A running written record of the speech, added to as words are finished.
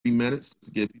minutes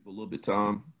to give people a little bit of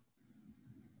time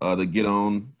to get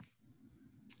on.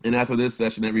 And after this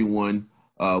session, everyone,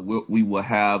 we will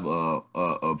have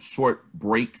a short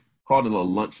break, called it a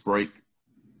lunch break,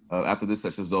 after this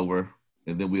session is over,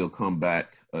 and then we'll come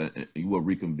back and you will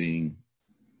reconvene,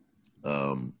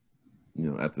 after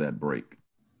that break.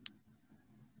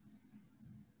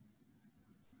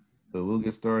 So we'll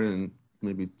get started in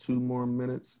maybe 2 more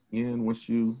minutes. Ian, once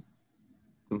you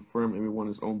confirm everyone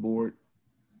is on board.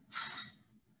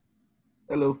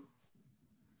 Hello.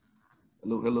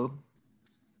 Hello, hello.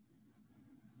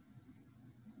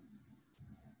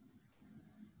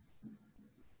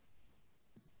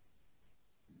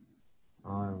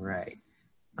 All right.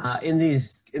 In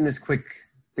this quick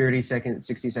 30-second,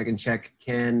 60-second check,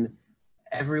 can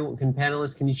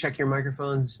panelists, can you check your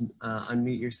microphones,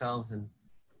 unmute yourselves, and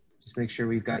just make sure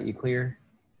we've got you clear?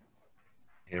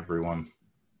 Hey, everyone.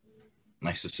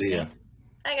 Nice to see you.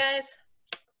 Hi, guys.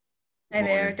 Hi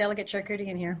there, Delegate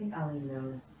Charkoudian here.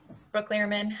 Brooke,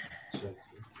 Lierman.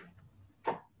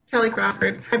 Kelly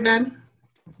Crawford. Hi, Ben.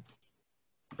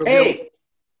 Hey.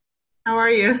 How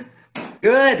are you?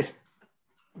 Good.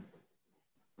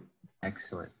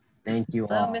 Excellent. Thank you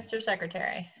Hello, all. Mr.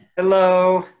 Secretary.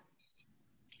 Hello.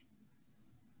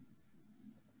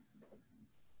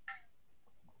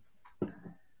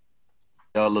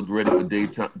 Y'all look ready for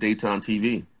daytime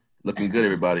TV. Looking good,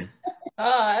 everybody.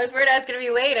 Oh, I was worried I was going to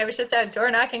be late. I was just out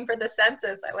door knocking for the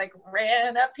census. I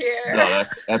ran up here. No,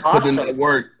 that's Awesome. Putting in that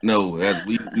work. No,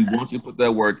 we want you to put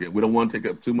that work in. We don't want to take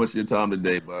up too much of your time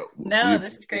today, but no,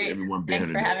 this is great. Everyone being Thanks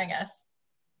here for today. having us.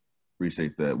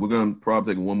 Appreciate that. We're going to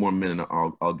probably take 1 more minute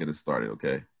and I'll get it started,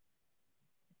 okay?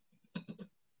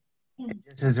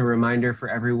 Just as a reminder for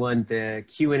everyone, the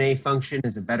Q&A function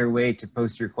is a better way to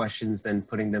post your questions than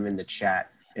putting them in the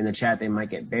chat. In the chat, they might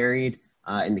get buried.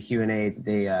 In the Q&A,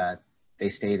 they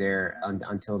stay there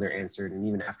until they're answered. And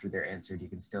even after they're answered, you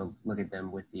can still look at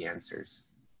them with the answers.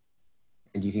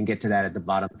 And you can get to that at the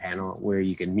bottom panel where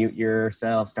you can mute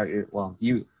yourself,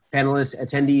 you panelists,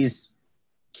 attendees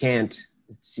can't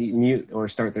mute or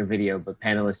start their video, but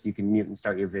panelists, you can mute and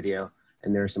start your video.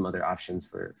 And there are some other options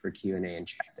for Q&A and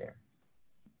chat there.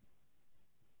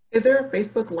 Is there a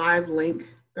Facebook Live link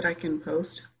that I can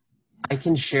post? I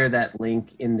can share that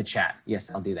link in the chat.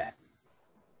 Yes, I'll do that.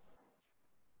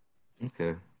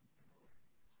 Okay.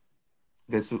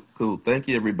 Okay, so cool. Thank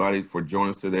you, everybody, for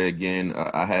joining us today again.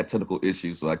 I had technical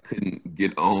issues, so I couldn't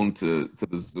get on to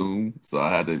the Zoom, so I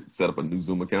had to set up a new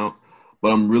Zoom account.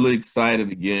 But I'm really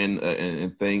excited again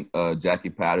and thank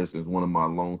Jackie Patterson, one of my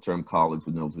long-term colleagues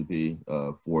with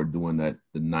NOCP, for doing the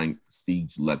 9th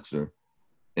CEEJH lecture.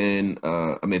 And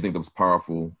I think that was a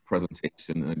powerful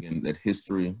presentation. And again, that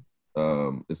history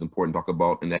is important to talk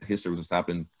about, and that history just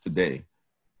happened today.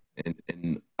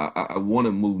 And I want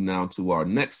to move now to our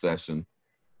next session.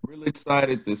 Really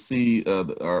excited to see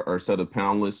our set of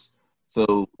panelists.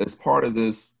 So as part of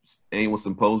this annual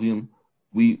symposium,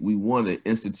 we want to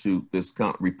institute this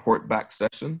kind of report back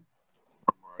session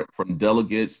from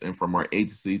delegates and from our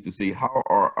agencies to see how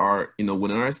our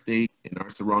within our state, in our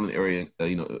surrounding area,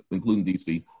 including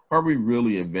DC, how are we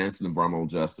really advancing environmental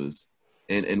justice?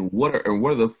 And what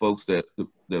are the folks that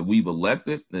we've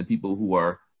elected and people who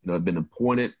are have been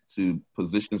appointed to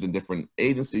positions in different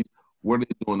agencies? What are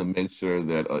they doing to make sure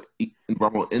that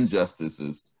environmental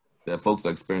injustices that folks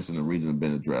are experiencing in the region have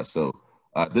been addressed? So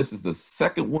this is the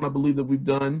second one I believe that we've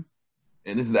done,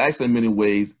 and this is actually in many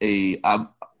ways we're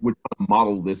trying to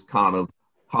model this kind of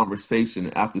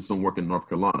conversation after some work in North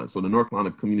Carolina. So the North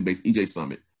Carolina Community-Based EJ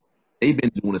Summit, they've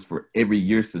been doing this for every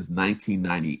year since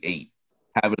 1998,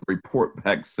 having a report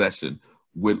back session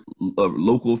with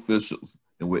local officials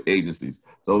and with agencies.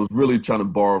 So I was really trying to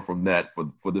borrow from that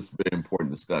for this very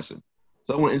important discussion.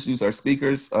 So I want to introduce our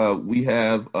speakers. We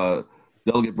have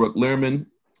Delegate Brooke Lierman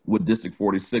with District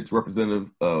 46,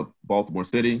 Representative of Baltimore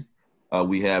City.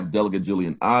 We have Delegate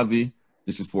Julian Ivey,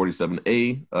 District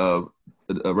 47A,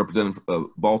 Representative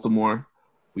of Baltimore.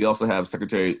 We also have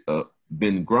Secretary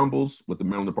Ben Grumbles with the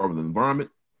Maryland Department of the Environment.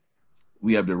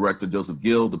 We have Director Joseph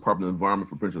Gill, Department of Environment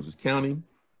for Prince George's County.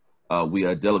 We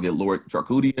have Delegate Lorig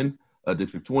Charkoudian,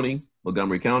 District 20,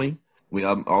 Montgomery County. We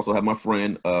also have my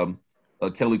friend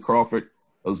Kelly Crawford,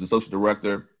 who's Associate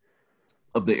Director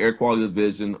of the Air Quality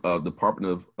Division of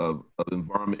Department of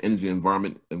Environment, Energy and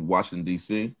Environment in Washington,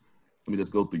 D.C. Let me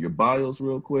just go through your bios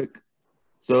real quick.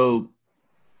 So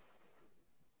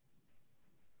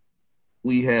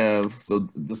we have, just a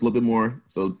little bit more.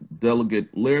 So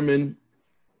Delegate Lierman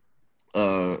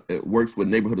it works with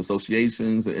neighborhood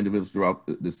associations and individuals throughout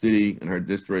the city and her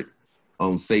district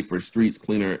on safer streets,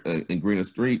 cleaner and greener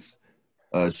streets.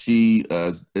 She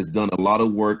has done a lot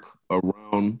of work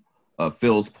around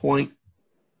Fells Point.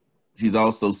 She's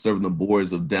also serving the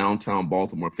boards of Downtown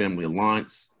Baltimore Family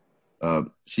Alliance.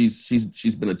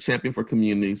 She's been a champion for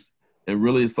communities and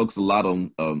really has focused a lot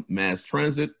on mass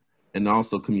transit and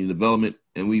also community development.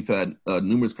 And we've had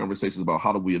numerous conversations about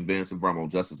how do we advance environmental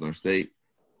justice in our state.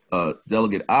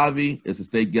 Delegate Ivey is a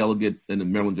state delegate in the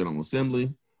Maryland General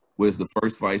Assembly, was the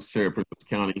first vice chair of Prince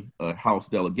William County House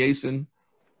delegation.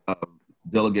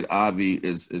 Delegate Ivey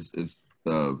is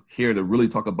here to really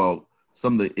talk about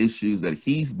some of the issues that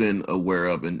he's been aware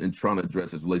of and trying to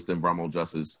address as relates to environmental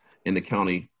justice in the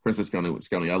county, Prince William County, which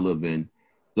county I live in.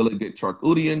 Delegate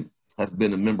Charkoudian has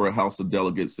been a member of House of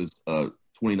Delegates since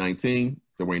 2019,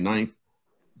 February 9th,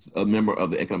 a member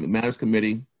of the Economic Matters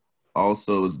Committee,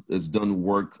 also has done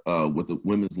work with the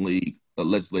Women's League,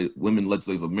 Women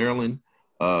Legislators of Maryland.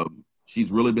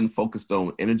 She's really been focused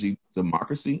on energy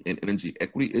democracy and energy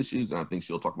equity issues, and I think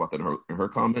she'll talk about that in her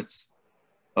comments.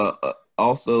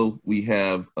 Also, we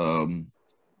have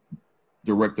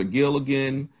Director Gill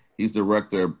again. He's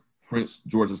Director of Prince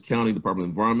George's County Department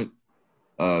of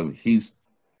Environment. He's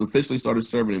officially started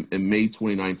serving in May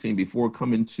 2019. Before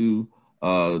coming to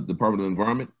Department of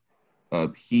Environment,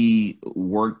 he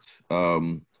worked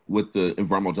with the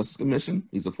Environmental Justice Commission.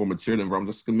 He's a former chair of the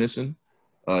Environmental Justice Commission.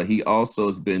 He also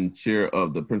has been chair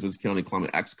of the Prince George's County Climate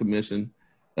Action Commission,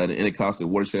 the Anacostia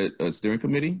Watershed Steering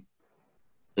Committee.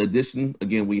 In addition,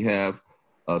 again, we have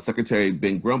Secretary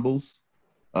Ben Grumbles.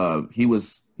 He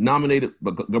was nominated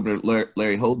by Governor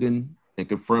Larry Hogan and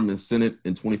confirmed in the Senate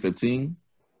in 2015.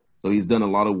 So he's done a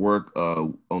lot of work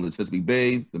on the Chesapeake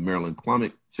Bay, the Maryland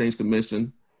Climate Change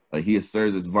Commission. He has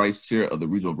served as vice chair of the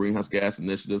Regional Greenhouse Gas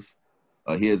Initiative.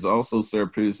 He has also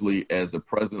served previously as the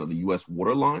president of the U.S.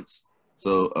 Water Alliance.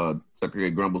 So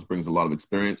Secretary Grumbles brings a lot of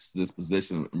experience to this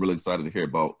position. I'm really excited to hear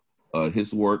about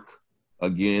his work,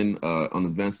 again, on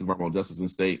advanced environmental justice in the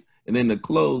state. And then to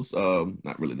close,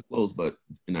 not really to close, but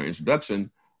in our introduction,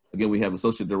 again, we have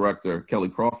Associate Director Kelly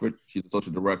Crawford. She's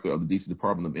Associate Director of the DC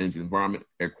Department of Energy and Environment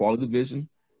Air Quality Division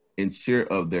and chair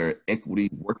of their Equity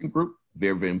Working Group.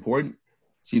 Very, very important.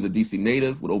 She's a DC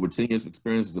native with over 10 years of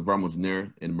experience as an environmental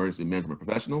engineer and emergency management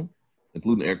professional,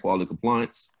 including air quality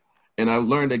compliance. And I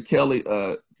learned that Kelly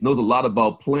knows a lot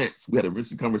about plants. We had a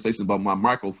recent conversation about my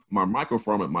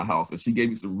microfarm at my house, and she gave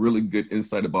me some really good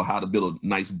insight about how to build a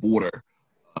nice border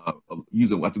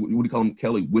using, what do you call them,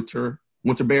 Kelly? Winter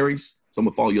berries. So I'm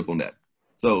gonna follow you up on that.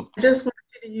 So I just want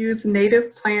you to use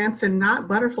native plants and not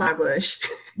butterfly bush.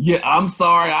 Yeah, I'm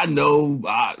sorry. I know.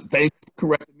 Thank you for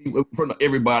correcting me in front of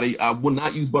everybody. I will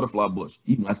not use butterfly bush.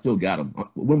 Even I still got them.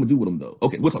 What am I do with them though?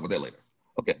 Okay, we'll talk about that later.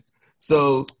 Okay,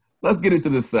 so let's get into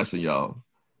this session, y'all.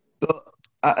 So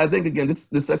I think again, this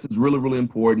session is really, really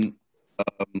important.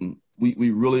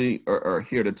 We really are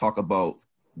here to talk about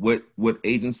what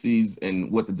agencies and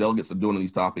what the delegates are doing on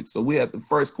these topics. So we have the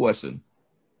first question.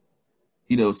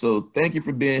 So thank you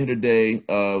for being here today.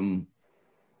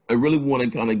 I really want to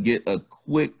kind of get a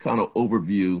quick kind of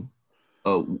overview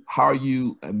of how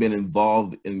you have been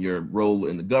involved in your role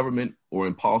in the government or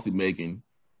in policymaking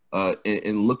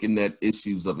and looking at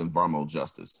issues of environmental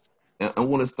justice. And I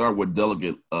want to start with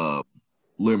Delegate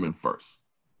Lierman first.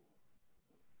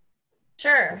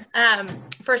 Sure.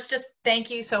 First, just thank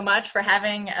you so much for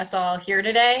having us all here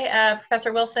today,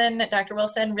 Professor Wilson, Dr.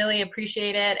 Wilson. Really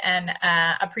appreciate it and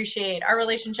appreciate our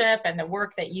relationship and the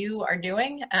work that you are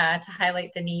doing to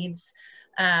highlight the needs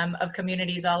of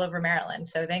communities all over Maryland.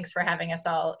 So thanks for having us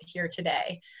all here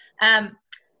today. I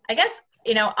guess,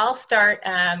 I'll start,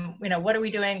 what are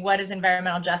we doing? What is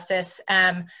environmental justice?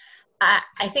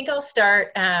 I think I'll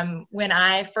start when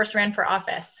I first ran for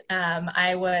office.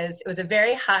 It was a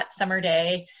very hot summer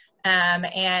day,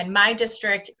 and my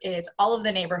district is all of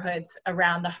the neighborhoods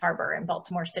around the harbor in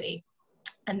Baltimore City.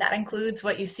 And that includes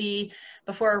what you see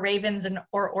before a Ravens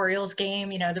or Orioles game,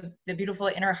 the beautiful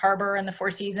Inner Harbor and the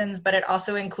Four Seasons, but it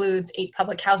also includes 8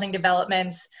 public housing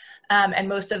developments and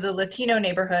most of the Latino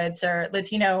neighborhoods or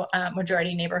Latino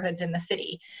majority neighborhoods in the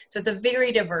city. So it's a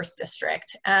very diverse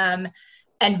district.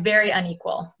 And very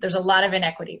unequal. There's a lot of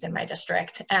inequities in my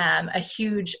district, a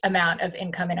huge amount of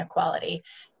income inequality.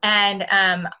 And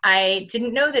I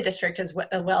didn't know the district as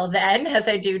well then as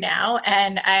I do now.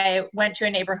 And I went to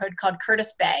a neighborhood called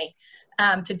Curtis Bay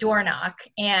to door knock.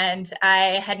 And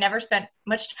I had never spent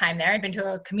much time there. I'd been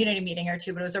to a community meeting or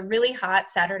two, but it was a really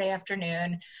hot Saturday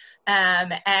afternoon.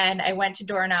 And I went to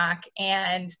door knock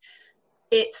and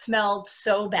it smelled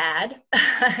so bad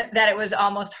that it was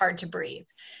almost hard to breathe.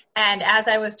 And as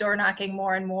I was door knocking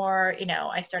more and more,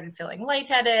 I started feeling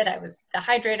lightheaded. I was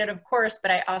dehydrated, of course,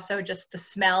 but I also the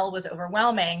smell was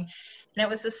overwhelming. And it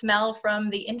was the smell from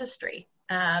the industry.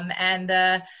 and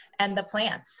the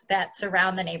plants that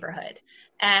surround the neighborhood.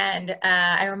 And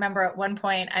I remember at one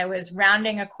point I was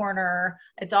rounding a corner,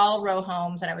 it's all row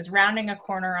homes, and I was rounding a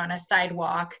corner on a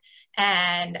sidewalk,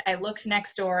 and I looked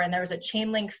next door and there was a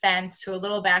chain link fence to a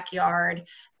little backyard,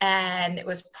 and it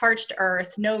was parched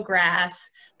earth, no grass,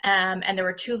 and there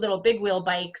were 2 little big wheel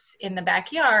bikes in the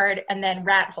backyard, and then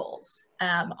rat holes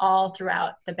all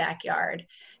throughout the backyard.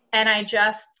 And I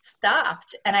just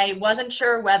stopped, and I wasn't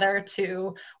sure whether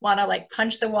to want to like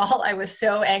punch the wall. I was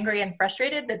so angry and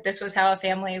frustrated that this was how a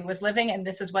family was living and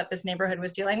this is what this neighborhood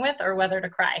was dealing with, or whether to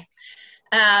cry.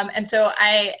 And so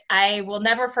I will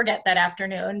never forget that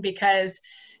afternoon, because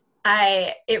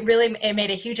it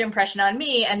made a huge impression on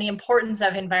me, and the importance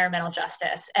of environmental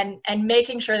justice and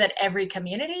making sure that every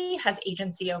community has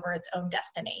agency over its own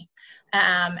destiny.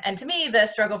 And to me, the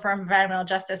struggle for environmental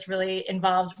justice really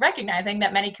involves recognizing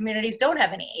that many communities don't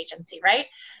have any agency, right?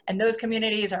 And those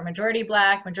communities are majority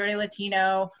Black, majority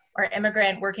Latino, or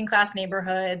immigrant working class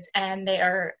neighborhoods, and they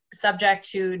are subject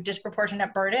to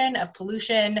disproportionate burden of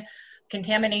pollution,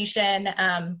 contamination,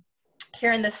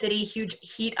 here in the city, huge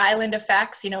heat island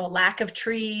effects, a lack of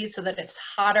trees so that it's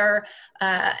hotter.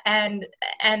 And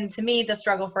to me, the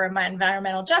struggle for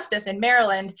environmental justice in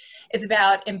Maryland is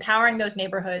about empowering those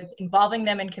neighborhoods, involving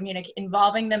them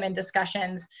in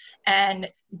discussions, and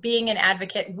being an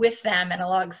advocate with them and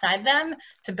alongside them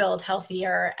to build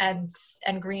healthier and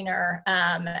greener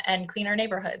and cleaner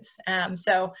neighborhoods.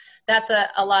 So that's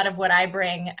a lot of what I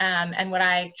bring and what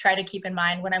I try to keep in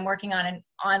mind when I'm working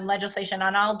on legislation,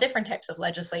 on all different types of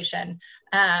legislation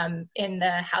in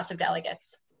the House of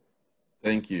Delegates.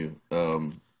 Thank you.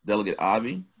 Delegate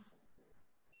Ivey?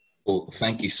 Well,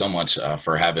 thank you so much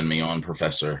for having me on,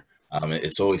 Professor.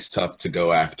 It's always tough to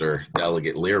go after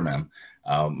Delegate Lierman,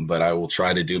 but I will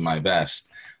try to do my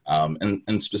best.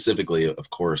 And specifically, of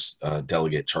course,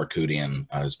 Delegate Charkoudian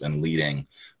has been leading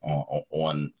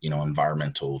on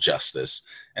environmental justice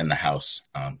in the House.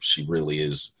 She really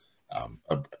is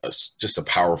just a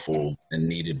powerful and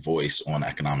needed voice on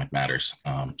economic matters.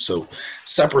 So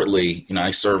separately,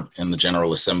 I served in the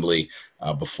General Assembly.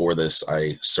 Before this,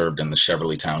 I served in the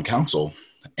Cheverly Town Council,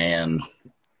 and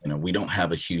we don't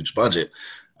have a huge budget,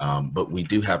 but we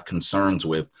do have concerns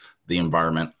with the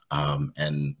environment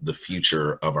and the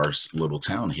future of our little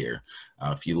town here.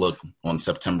 If you look on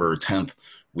September 10th,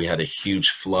 we had a huge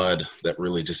flood that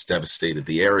really just devastated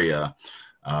the area,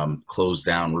 closed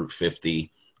down Route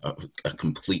 50. A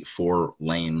complete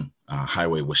 4-lane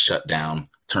highway was shut down,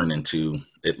 turned into,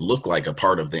 it looked like a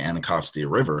part of the Anacostia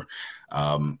River.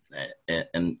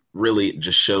 And really it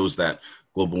just shows that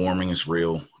global warming is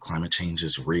real, climate change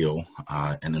is real,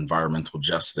 and environmental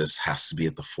justice has to be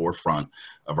at the forefront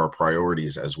of our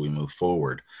priorities as we move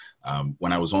forward.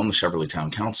 When I was on the Cheverly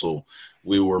Town Council,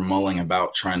 we were mulling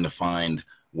about trying to find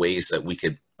ways that we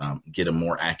could get a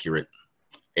more accurate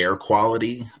air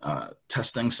quality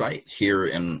testing site here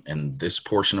in this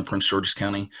portion of Prince George's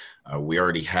County. We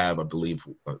already have, I believe,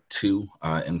 2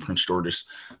 in Prince George's,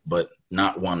 but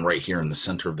not one right here in the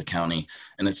center of the county.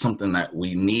 And it's something that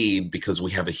we need because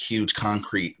we have a huge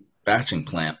concrete batching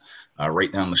plant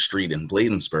right down the street in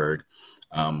Bladensburg,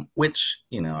 which,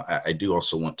 I do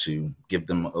also want to give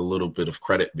them a little bit of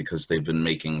credit because they've been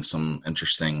making some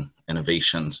interesting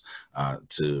innovations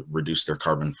to reduce their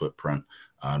carbon footprint,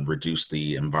 reduce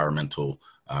the environmental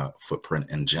footprint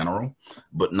in general.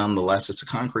 But nonetheless, it's a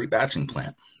concrete batching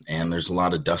plant, and there's a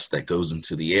lot of dust that goes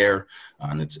into the air,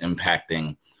 and it's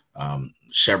impacting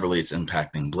Cheverly, it's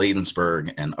impacting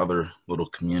Bladensburg and other little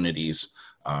communities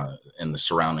in the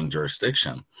surrounding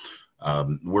jurisdiction.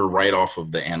 We're right off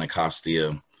of the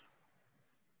Anacostia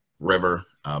River.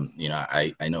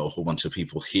 I know a whole bunch of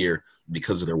people here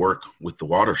because of their work with the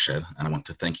watershed, and I want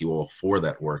to thank you all for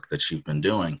that work that you've been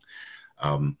doing.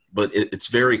 But it's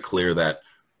very clear that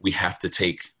we have to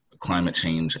take climate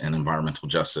change and environmental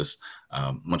justice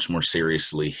much more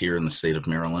seriously here in the state of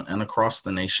Maryland and across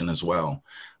the nation as well.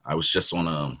 I was just on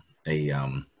a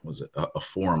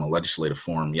forum, a legislative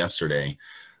forum yesterday,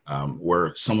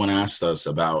 where someone asked us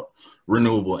about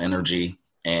renewable energy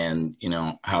and,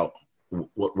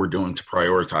 what we're doing to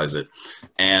prioritize it.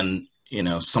 And,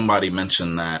 somebody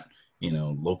mentioned that,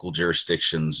 local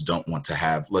jurisdictions don't want to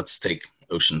have, let's take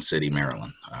Ocean City,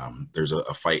 Maryland. There's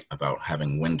a fight about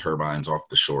having wind turbines off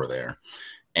the shore there.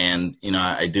 And,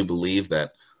 I do believe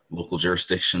that local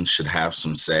jurisdictions should have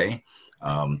some say,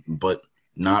 but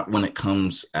not when it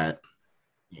comes at,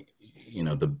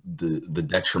 the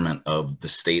detriment of the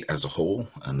state as a whole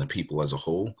and the people as a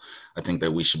whole. I think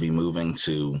that we should be moving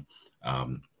to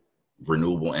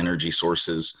renewable energy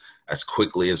sources as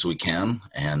quickly as we can,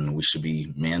 and we should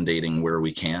be mandating where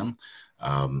we can.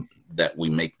 that we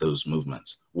make those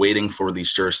movements. Waiting for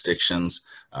these jurisdictions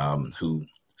who,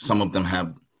 some of them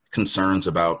have concerns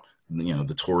about,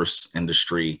 the tourist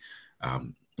industry,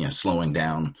 slowing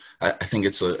down. I think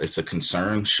it's a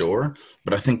concern, sure,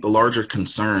 but I think the larger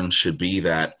concern should be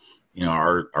that,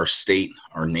 our state,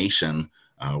 our nation,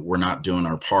 we're not doing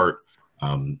our part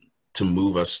to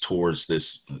move us towards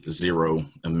this zero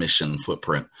emission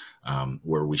footprint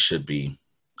where we should be,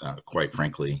 quite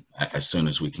frankly, as soon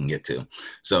as we can get to.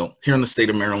 So here in the state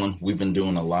of Maryland, we've been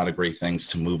doing a lot of great things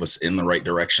to move us in the right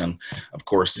direction. Of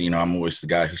course, I'm always the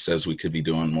guy who says we could be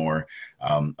doing more.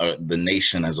 The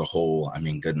nation as a whole, I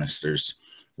mean, goodness,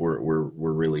 we're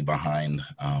really behind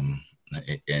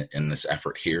in this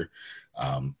effort here.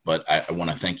 But I want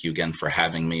to thank you again for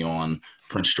having me on.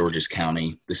 Prince George's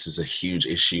County, this is a huge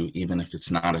issue, even if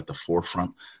it's not at the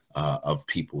forefront of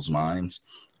people's minds.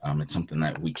 It's something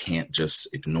that we can't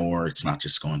just ignore. It's not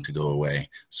just going to go away.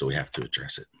 So we have to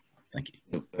address it. Thank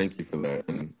you. Thank you for that.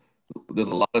 And there's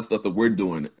a lot of stuff that we're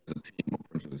doing as a team of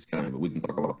Prince George's County, but we can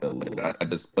talk about that later. I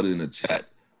just put it in the chat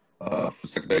for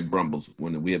Secretary Grumbles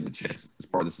when we have the chance as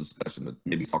part of this discussion to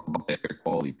maybe talk about that air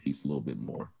quality piece a little bit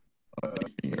more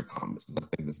in your comments. I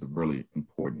think this is a really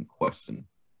important question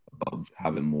about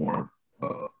having more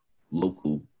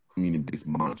local community-based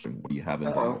monitoring when you have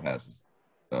environmental hazards.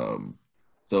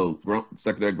 So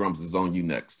Secretary Grumbles is on you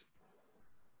next.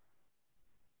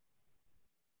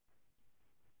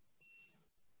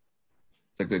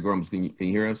 Secretary Grumbles, can you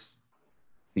hear us?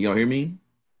 Can y'all hear me?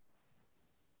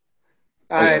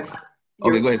 Okay, go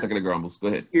ahead, Secretary Grumbles, go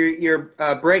ahead. You're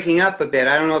breaking up a bit.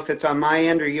 I don't know if it's on my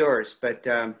end or yours, but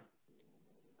yeah,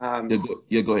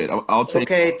 go ahead. I'll change.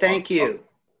 Okay, thank you.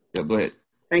 Yeah, go ahead.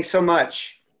 Thanks so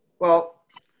much. Well,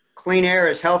 clean air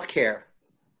is healthcare.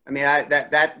 I mean,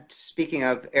 that speaking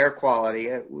of air quality,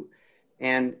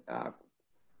 and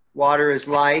water is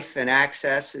life, and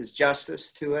access is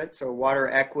justice to it. So water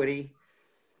equity,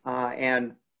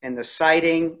 and the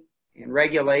siting and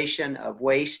regulation of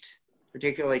waste,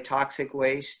 particularly toxic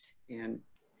waste and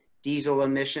diesel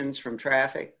emissions from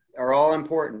traffic, are all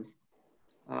important.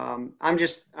 I'm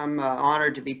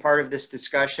honored to be part of this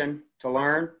discussion to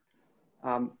learn.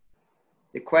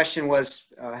 The question was,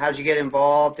 how'd you get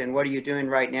involved and what are you doing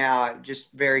right now? I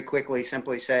just very quickly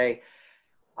simply say,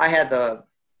 I had the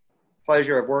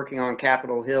pleasure of working on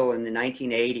Capitol Hill in the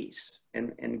 1980s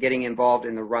and getting involved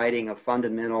in the writing of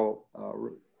fundamental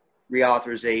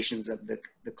reauthorizations of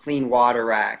the Clean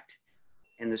Water Act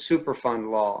and the Superfund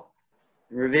Law,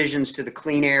 and revisions to the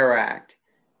Clean Air Act.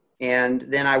 And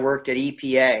then I worked at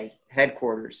EPA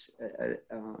headquarters,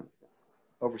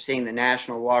 overseeing the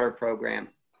National Water Program.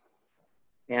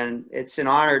 And it's an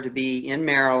honor to be in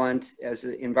Maryland as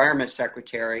the Environment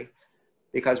Secretary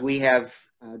because we have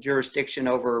jurisdiction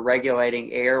over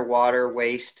regulating air, water,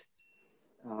 waste,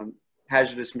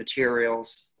 hazardous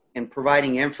materials, and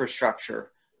providing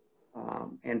infrastructure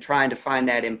and trying to find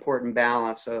that important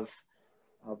balance of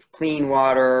clean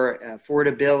water,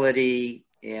 affordability,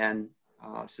 and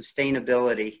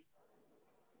sustainability.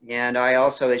 And I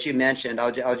also, as you mentioned,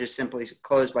 I'll just simply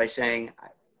close by saying,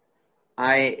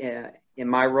 in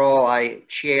my role, I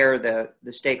chair the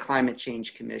State Climate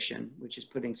Change Commission, which is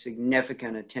putting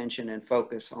significant attention and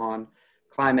focus on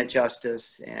climate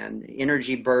justice and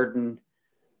energy burden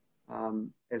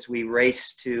as we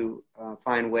race to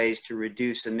find ways to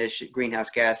reduce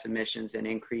greenhouse gas emissions and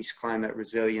increase climate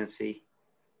resiliency.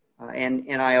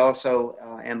 And I also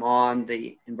am on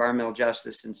the Environmental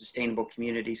Justice and Sustainable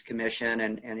Communities Commission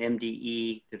and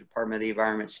MDE, the Department of the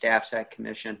Environment Staffs Act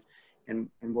Commission. And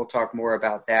we'll talk more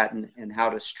about that and how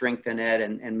to strengthen it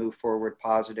and move forward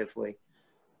positively.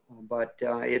 But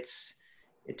it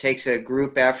takes a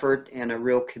group effort and a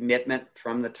real commitment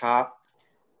from the top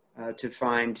to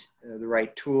find the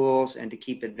right tools and to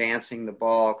keep advancing the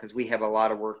ball because we have a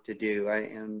lot of work to do.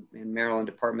 And Maryland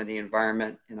Department of the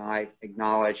Environment and I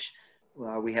acknowledge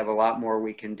we have a lot more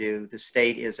we can do. The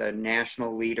state is a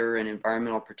national leader in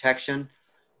environmental protection,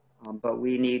 but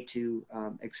we need to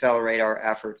accelerate our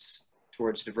efforts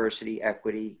towards diversity,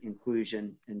 equity,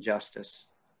 inclusion, and justice.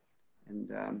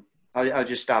 And I'll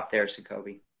just stop there,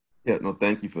 Sacoby. Yeah, no,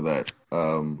 thank you for that.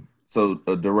 So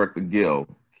Director Gill,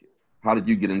 how did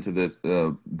you get into this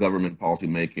government policy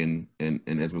making and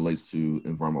as it relates to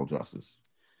environmental justice?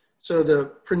 So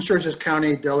the Prince George's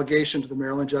County delegation to the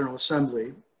Maryland General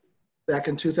Assembly back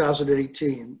in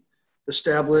 2018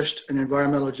 established an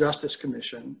Environmental Justice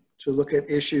Commission to look at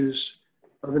issues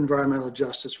of environmental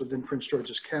justice within Prince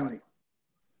George's County.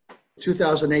 The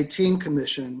 2018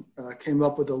 commission came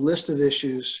up with a list of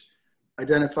issues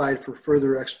identified for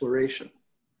further exploration.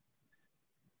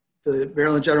 the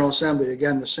Maryland General Assembly,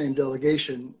 again, the same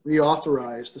delegation,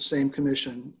 reauthorized the same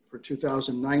commission for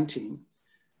 2019,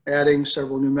 adding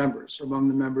several new members. Among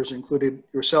the members included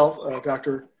yourself,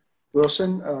 Dr.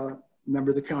 Wilson, member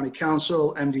of the County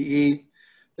Council, MDE,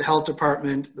 the Health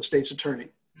Department, the state's attorney.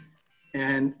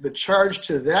 And the charge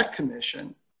to that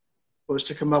commission was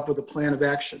to come up with a plan of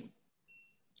action.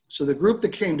 So the group that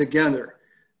came together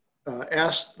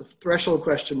asked, the threshold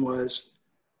question was,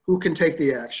 who can take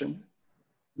the action?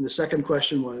 And the second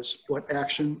question was, what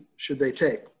action should they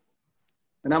take?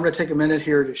 And I'm going to take a minute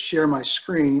here to share my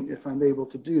screen, if I'm able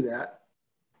to do that.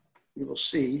 You will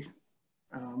see.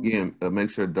 Make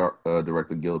sure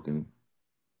Director Gill can,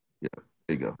 there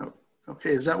you go.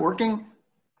 Okay, is that working?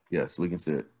 Yes, we can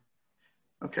see it.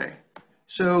 Okay,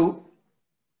 so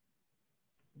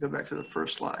go back to the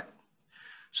first slide.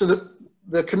 So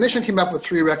the commission came up with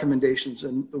 3 recommendations,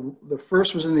 and the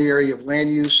first was in the area of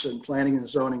land use and planning and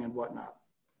zoning and whatnot.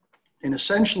 And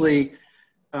essentially,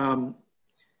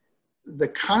 the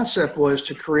concept was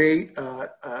to create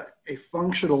a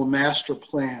functional master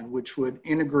plan which would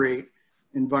integrate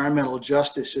environmental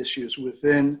justice issues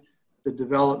within the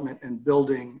development and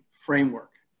building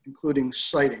framework, including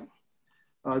siting.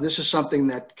 This is something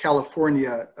that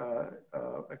California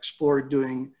explored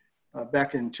doing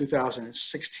back in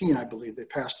 2016, I believe. They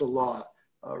passed a law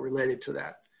related to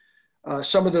that.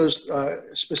 Some of those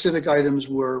specific items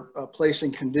were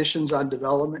placing conditions on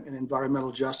development in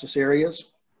environmental justice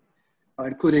areas,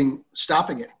 including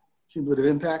stopping it, cumulative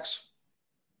impacts,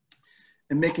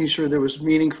 and making sure there was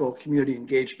meaningful community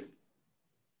engagement.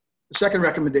 The second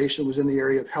recommendation was in the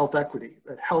area of health equity,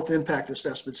 that health impact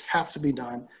assessments have to be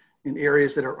done in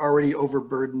areas that are already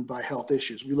overburdened by health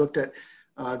issues. We looked at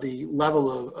the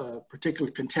level of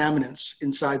particular contaminants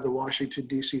inside the Washington,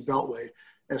 D.C. Beltway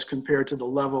as compared to the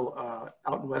level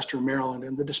out in Western Maryland,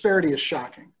 and the disparity is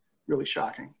shocking, really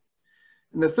shocking.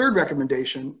 And the third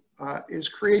recommendation is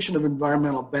creation of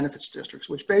environmental benefits districts,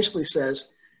 which basically says,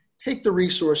 take the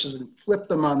resources and flip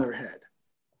them on their head.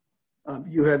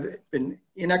 You have been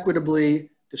inequitably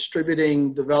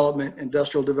distributing development,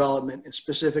 industrial development in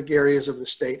specific areas of the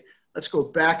state. Let's go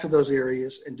back to those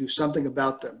areas and do something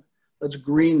about them. Let's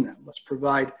green them. Let's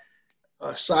provide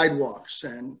sidewalks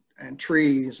and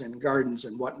trees and gardens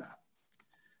and whatnot.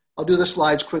 I'll do the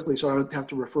slides quickly so I don't have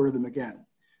to refer to them again.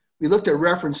 We looked at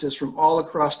references from all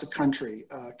across the country.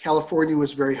 California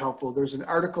was very helpful. There's an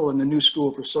article in the New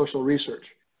School for Social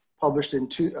Research published in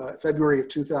February of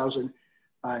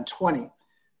 2020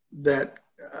 that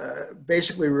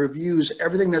basically reviews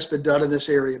everything that's been done in this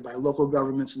area by local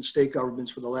governments and state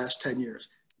governments for the last 10 years.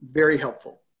 Very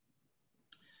helpful.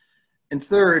 And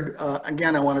third,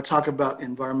 again, I want to talk about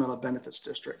environmental benefits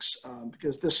districts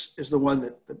because this is the one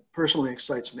that personally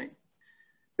excites me.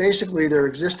 Basically, there are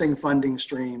existing funding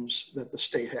streams that the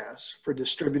state has for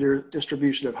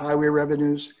distribution of highway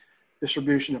revenues,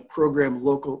 distribution of program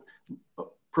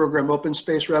open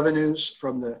space revenues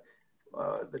from the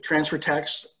transfer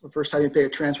tax. The first time you pay a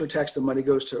transfer tax, the money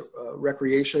goes to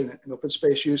recreation and open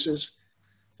space uses.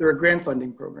 There are grant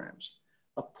funding programs.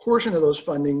 A portion of those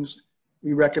fundings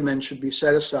we recommend should be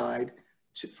set aside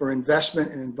for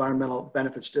investment in environmental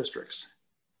benefits districts.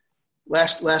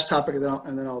 Last topic, and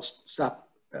then I'll stop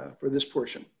for this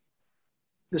portion.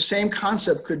 The same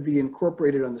concept could be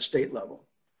incorporated on the state level.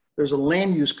 There's a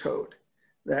land use code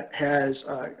that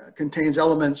contains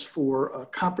elements for a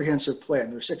comprehensive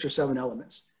plan. There's 6 or 7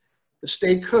 elements. The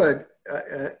state could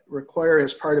require,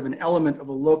 as part of an element of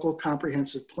a local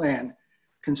comprehensive plan,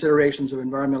 considerations of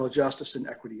environmental justice and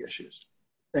equity issues.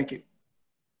 Thank you.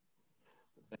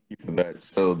 Thank you for that.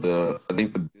 So I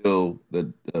think the bill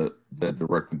that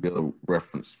Director Gill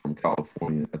referenced from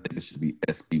California, I think it should be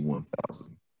SB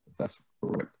 1000, if that's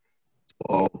correct. So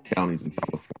all counties in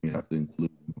California have to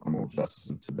include environmental justice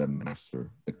into their master,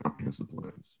 the comprehensive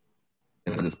plans.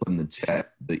 And I just put in the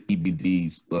chat the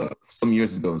EBDs. Some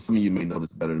years ago, and some of you may know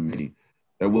this better than me,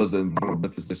 there was an environmental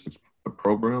benefits districts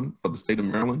program for the state of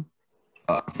Maryland.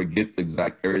 I forget the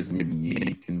exact areas, maybe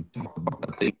you can talk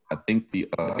about that. I think the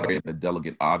area that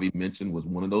Delegate Ivey mentioned was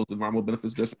one of those environmental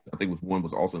benefits districts. I think one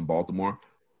was also in Baltimore,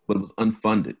 but it was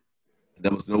unfunded.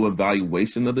 There was no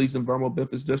evaluation of these environmental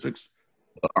benefits districts.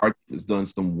 Our team has done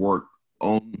some work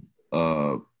on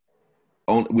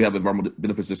we have environmental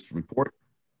benefits district report,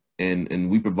 and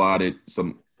we provided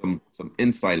some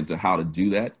insight into how to do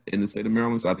that in the state of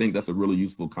Maryland. So I think that's a really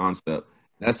useful concept.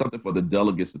 That's something for the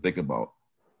delegates to think about.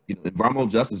 You know, environmental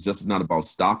justice just is not about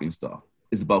stopping stuff.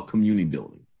 It's about community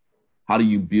building. How do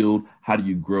you build? How do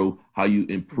you grow? How you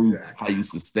improve? Exactly. How you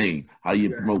sustain? How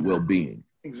you promote well-being?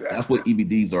 Exactly. That's what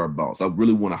EBDs are about. So I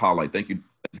really want to highlight. Thank you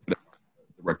for that,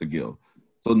 Director Gill.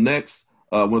 So next,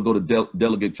 I want to go to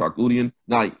Delegate Charkoudian.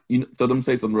 Now, so let me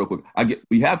say something real quick.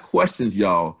 We have questions,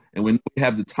 y'all, and when we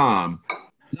have the time,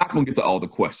 I'm not going to get to all the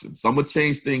questions. So I'm going to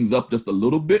change things up just a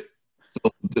little bit.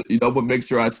 So, but make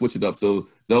sure I switch it up. So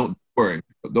don't worry.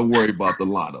 Don't worry about the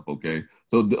lineup, okay?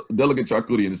 So Delegate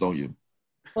Charkoudian, is on you.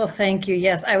 Well, thank you.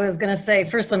 Yes, I was going to say,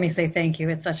 first, let me say thank you.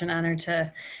 It's such an honor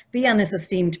to be on this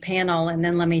esteemed panel. And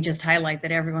then let me just highlight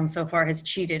that everyone so far has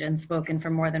cheated and spoken for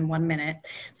more than 1 minute.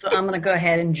 So I'm going to go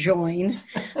ahead and join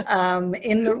with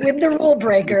the rule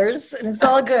breakers. And it's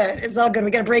all good. It's all good.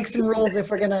 We got to break some rules if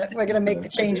we're gonna make the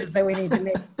changes that we need to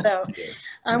make. So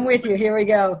I'm with you. Here we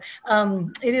go.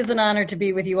 It is an honor to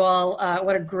be with you all.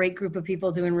 What a great group of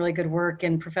people doing really good work.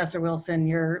 And Professor Wilson,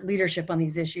 your leadership on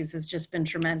these issues has just been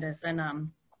tremendous. And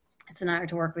it's an honor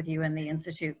to work with you and the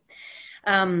Institute.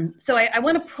 So I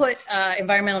want to put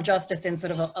environmental justice in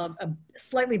sort of a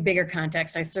slightly bigger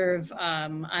context. I serve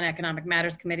on Economic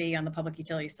Matters Committee, on the Public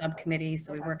Utilities Subcommittee,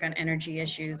 so we work on energy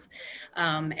issues.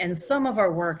 And some of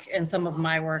our work and some of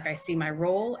my work, I see my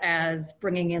role as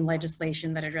bringing in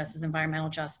legislation that addresses environmental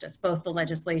justice, both the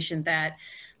legislation that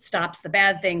stops the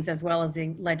bad things as well as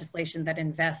the legislation that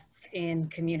invests in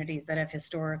communities that have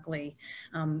historically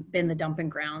been the dumping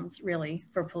grounds, really,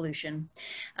 for pollution.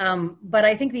 But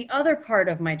I think the other part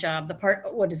of my job,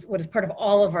 what is part of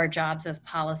all of our jobs as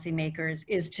policymakers,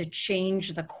 is to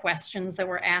change the questions that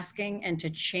we're asking and to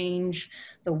change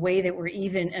the way that we're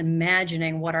even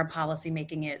imagining what our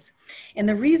policymaking is. And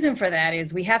the reason for that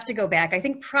is we have to go back. I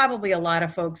think probably a lot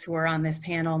of folks who are on this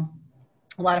panel,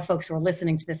 a lot of folks who are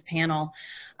listening to this panel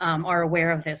are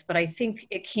aware of this, but I think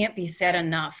it can't be said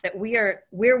enough that where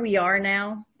we are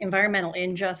now, environmental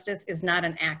injustice is not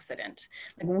an accident.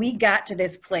 Like, we got to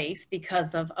this place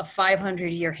because of a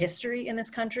 500-year history in this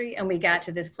country, and we got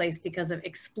to this place because of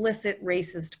explicit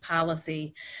racist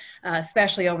policy,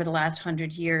 especially over the last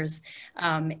 100 years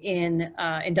in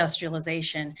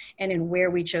industrialization and in where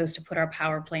we chose to put our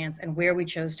power plants and where we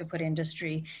chose to put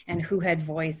industry and who had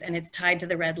voice, and it's tied to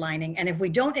the redlining. And if we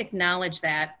don't acknowledge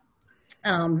that,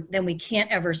 then we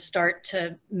can't ever start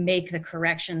to make the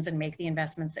corrections and make the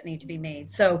investments that need to be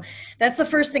made. So that's the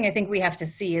first thing I think we have to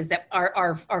see, is that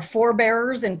our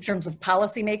forebearers, in terms of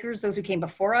policymakers, those who came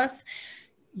before us,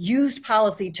 used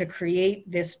policy to create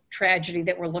this tragedy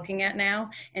that we're looking at now.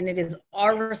 And it is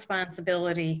our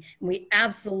responsibility, and we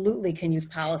absolutely can use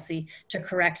policy to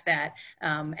correct that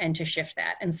and to shift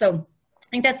that. And so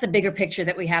I think that's the bigger picture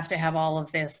that we have to have all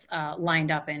of this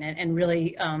lined up in, and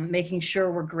really making sure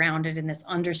we're grounded in this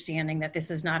understanding that this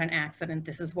is not an accident.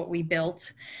 This is what we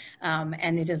built,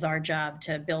 and it is our job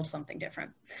to build something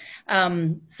different.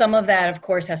 Some of that, of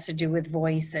course, has to do with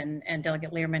voice, and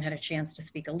Delegate Lierman had a chance to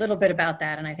speak a little bit about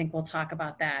that, and I think we'll talk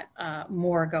about that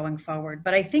more going forward.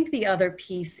 But I think the other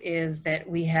piece is that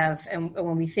we have, and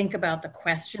when we think about the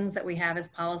questions that we have as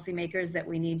policymakers that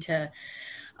we need to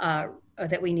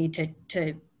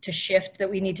shift, that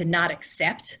we need to not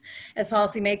accept as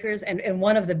policymakers. And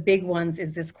one of the big ones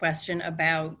is this question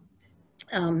about,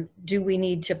 do we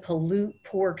need to pollute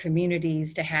poor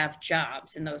communities to have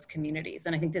jobs in those communities?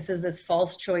 And I think this is this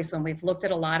false choice when we've looked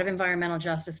at a lot of environmental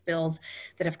justice bills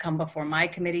that have come before my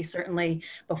committee. Certainly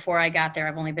before I got there,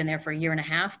 I've only been there for 1.5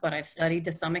 years, but I've studied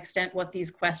to some extent what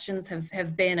these questions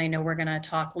have been. I know we're going to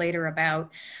talk later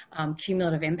about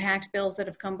cumulative impact bills that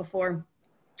have come before.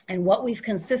 And what we've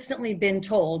consistently been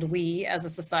told, we as a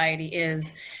society,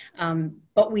 is,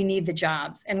 but we need the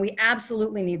jobs. And we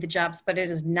absolutely need the jobs, but it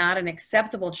is not an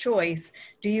acceptable choice.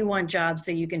 Do you want jobs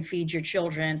so you can feed your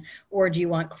children, or do you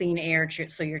want clean air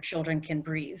so your children can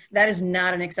breathe? That is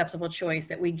not an acceptable choice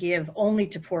that we give only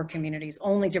to poor communities,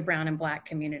 only to brown and black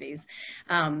communities.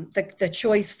 The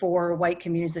choice for white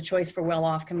communities, the choice for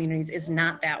well-off communities is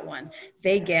not that one.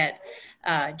 They get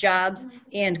jobs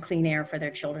and clean air for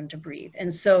their children to breathe.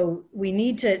 And so we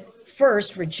need to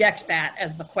first reject that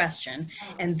as the question,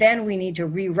 and then we need to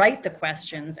rewrite the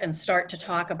questions and start to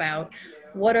talk about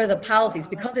what are the policies,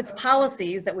 because it's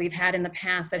policies that we've had in the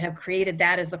past that have created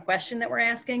that as the question that we're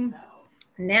asking.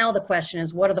 Now the question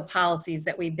is, what are the policies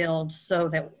that we build so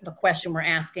that the question we're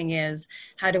asking is,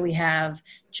 how do we have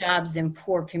jobs in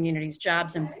poor communities,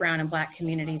 jobs in brown and black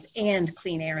communities, and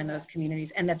clean air in those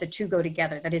communities, and that the two go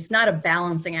together, that it's not a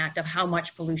balancing act of how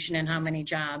much pollution and how many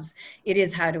jobs. It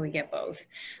is, how do we get both?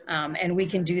 And we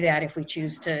can do that if we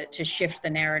choose to shift the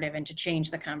narrative and to change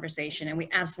the conversation, and we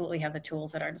absolutely have the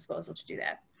tools at our disposal to do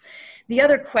that. The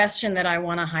other question that I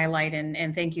want to highlight,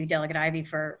 and thank you, Delegate Ivey,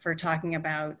 for talking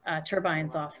about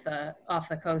turbines off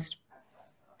the coast.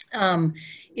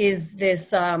 is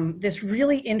this this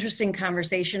really interesting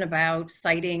conversation about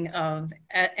siting of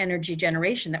energy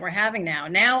generation that we're having now.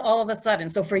 Now, all of a sudden,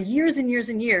 so for years and years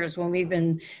and years, when we've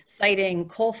been citing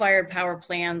coal-fired power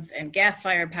plants and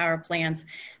gas-fired power plants,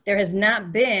 there has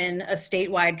not been a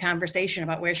statewide conversation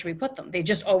about where should we put them. They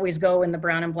just always go in the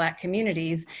brown and black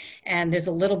communities, and there's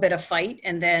a little bit of fight,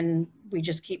 and then we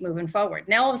just keep moving forward.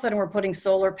 Now, all of a sudden, we're putting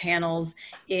solar panels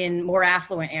in more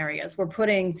affluent areas. We're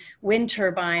putting wind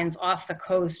turbines off the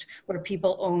coast where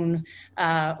people own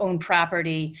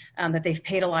property that they've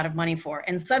paid a lot of money for.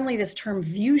 And suddenly this term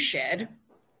viewshed,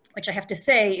 which I have to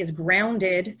say is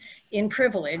grounded in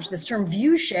privilege, this term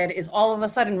viewshed is all of a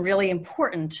sudden really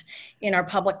important in our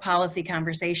public policy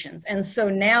conversations. And so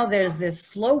now there's this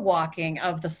slow walking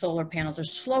of the solar panels or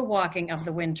slow walking of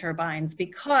the wind turbines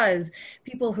because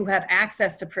people who have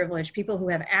access to privilege, people who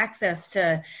have access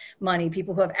to money,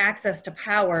 people who have access to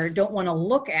power don't want to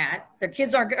look at, their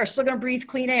kids are still going to breathe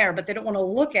clean air, but they don't want to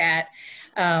look at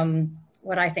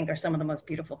what I think are some of the most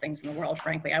beautiful things in the world,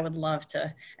 frankly. I would love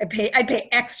to, I'd pay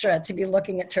extra to be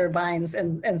looking at turbines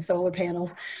and solar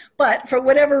panels, but for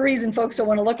whatever reason, folks don't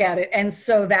want to look at it. And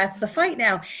so that's the fight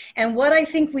now. And what I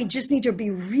think we just need to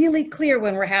be really clear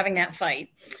when we're having that fight,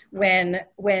 when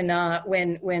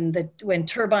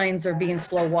turbines are being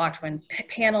slow walked, when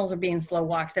panels are being slow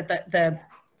walked,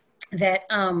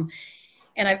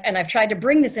 and I've tried to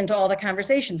bring this into all the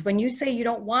conversations. When you say you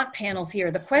don't want panels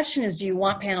here, the question is, do you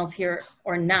want panels here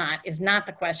or not, is not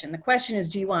the question. The question is,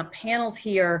 do you want panels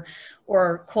here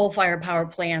or coal-fired power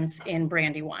plants in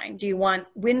Brandywine? Do you want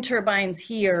wind turbines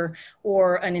here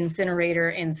or an incinerator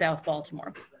in South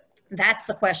Baltimore? That's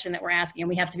the question that we're asking, and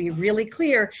we have to be really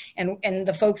clear, and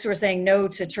the folks who are saying no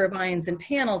to turbines and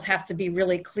panels have to be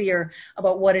really clear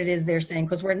about what it is they're saying,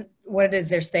 because what it is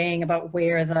they're saying about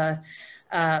where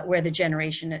the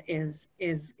generation is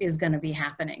going to be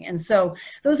happening. And so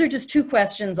those are just two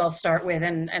questions I'll start with,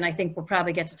 and I think we'll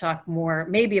probably get to talk more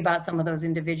maybe about some of those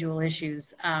individual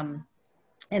issues.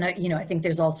 And I think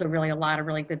there's also really a lot of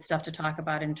really good stuff to talk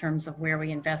about in terms of where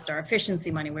we invest our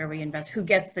efficiency money, where we invest, who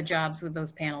gets the jobs with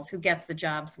those panels, who gets the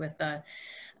jobs with the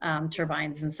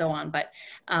turbines and so on. But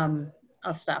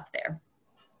I'll stop there.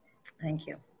 Thank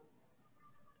you.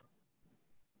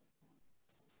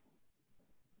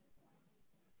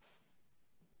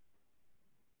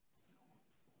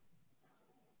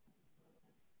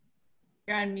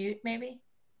 You're on mute, maybe?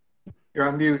 You're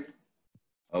on mute.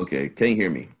 Okay, can't hear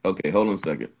me. Okay, hold on a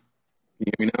second. Can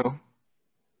you hear me now?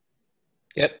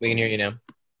 Yep, we can hear you now.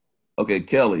 Okay,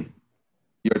 Kelly,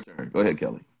 your turn. Go ahead,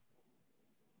 Kelly.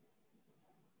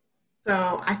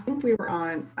 So I think we were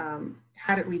on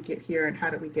how did we get here and how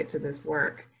did we get to this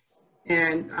work?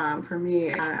 And for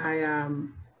me,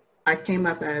 I came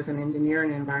up as an engineer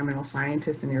and environmental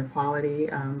scientist in air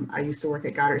quality. I used to work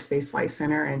at Goddard Space Flight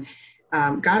Center, and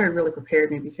Goddard really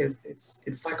prepared me because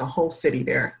it's like a whole city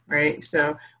there, right?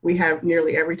 So we have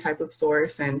nearly every type of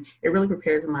source, and it really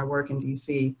prepared for my work in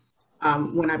DC.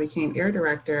 When I became air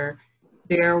director,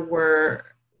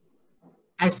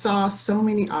 I saw so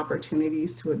many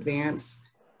opportunities to advance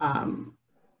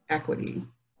equity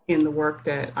in the work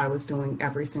that I was doing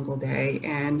every single day.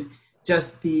 And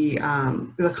just the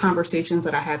conversations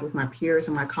that I had with my peers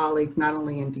and my colleagues, not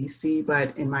only in DC,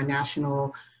 but in my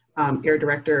national air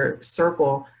director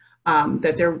circle,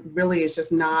 that there really is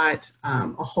just not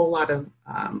a whole lot of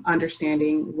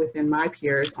understanding within my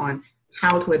peers on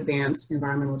how to advance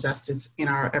environmental justice in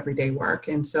our everyday work.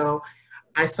 And so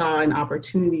I saw an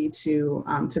opportunity to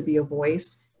be a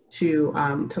voice, to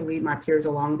lead my peers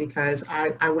along, because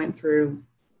I went through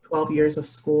 12 years of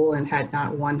school and had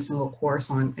not one single course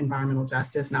on environmental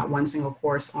justice, not one single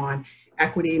course on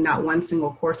equity, not one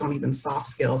single course on even soft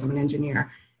skills. I'm an engineer.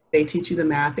 They teach you the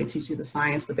math, they teach you the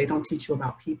science, but they don't teach you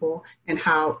about people and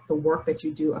how the work that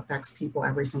you do affects people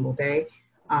every single day.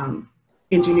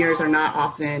 Engineers are not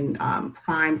often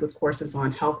primed with courses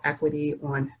on health equity,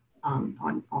 on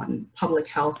public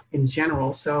health in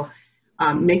general. So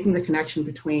making the connection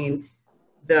between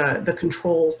the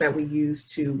controls that we use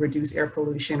to reduce air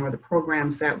pollution, or the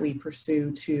programs that we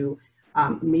pursue to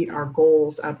meet our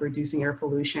goals of reducing air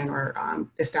pollution, or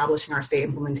establishing our state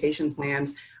implementation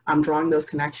plans, drawing those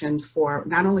connections for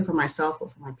not only for myself, but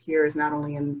for my peers, not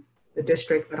only in the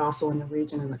district, but also in the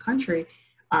region and the country.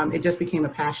 It just became a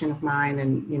passion of mine.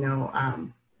 And,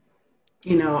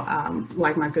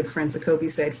 like my good friend Sacoby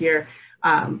said here,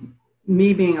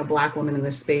 me being a Black woman in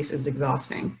this space is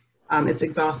exhausting. It's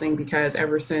exhausting because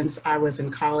ever since I was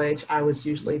in college, I was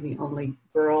usually the only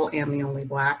girl and the only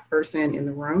Black person in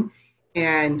the room.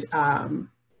 And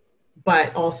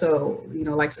but also, you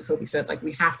know, like Sacoby said, like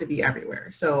we have to be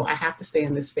everywhere. So I have to stay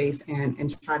in this space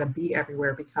and try to be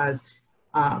everywhere because,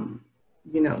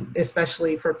 you know,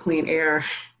 especially for clean air,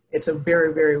 it's a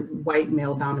very, very white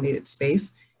male dominated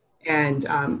space, and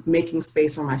making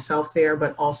space for myself there,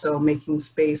 but also making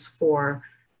space for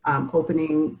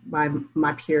opening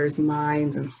my peers'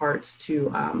 minds and hearts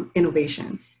to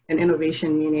innovation. And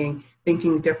innovation meaning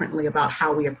thinking differently about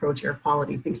how we approach air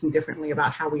quality, thinking differently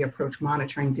about how we approach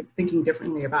monitoring, thinking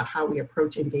differently about how we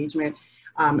approach engagement,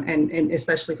 and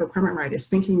especially for permit writers,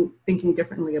 thinking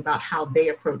differently about how they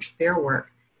approach their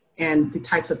work and the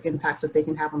types of impacts that they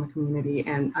can have on the community,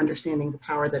 and understanding the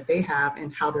power that they have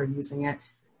and how they're using it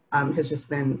has just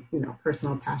been, you know, a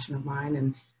personal passion of mine.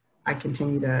 And I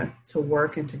continue to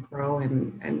work and to grow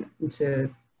and to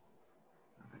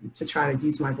try to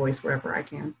use my voice wherever I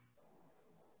can.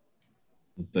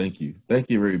 Thank you. Thank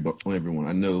you everyone.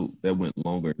 I know that went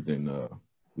longer than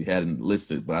we hadn't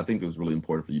listed, but I think it was really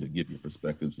important for you to give your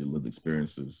perspectives, your lived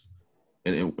experiences,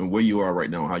 and where you are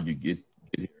right now, how you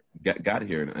got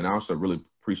here. And I also really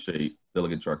appreciate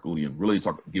Delegate Charkoudian really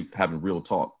having real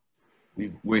talk.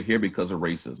 We're here because of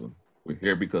racism. We're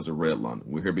here because of redlining.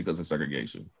 We're here because of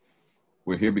segregation.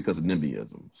 We're here because of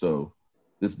NIMBYism. So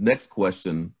this next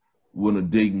question, we're going to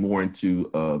dig more into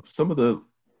some of the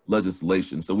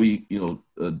legislation. So we, you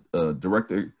know,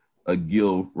 Director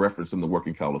Gill referenced in the work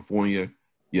in California.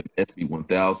 You have SB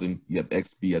 1000. You have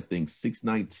XB, I think,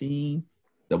 619.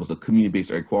 That was a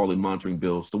community-based air quality monitoring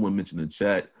bill. Someone mentioned in the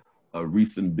chat a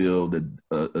recent bill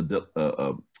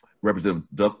that Representative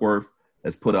Duckworth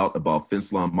has put out about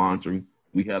fence line monitoring.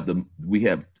 We have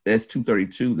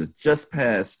S232 that just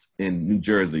passed in New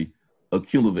Jersey, a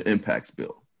cumulative impacts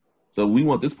bill. So we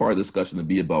want this part of the discussion to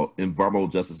be about environmental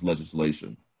justice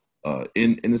legislation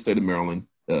in the state of Maryland,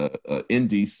 in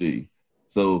DC.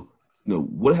 So, you know,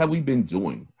 what have we been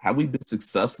doing? Have we been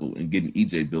successful in getting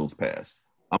EJ bills passed?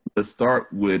 I'm going to start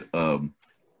with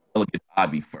Delegate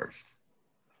Ivey first.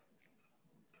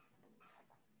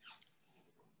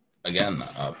 Again,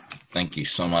 thank you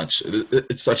so much.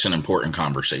 It's such an important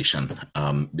conversation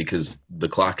because the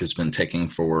clock has been ticking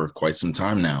for quite some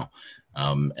time now.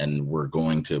 And we're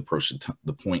going to approach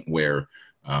the point where,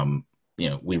 you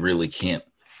know, we really can't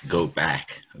go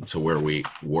back to where we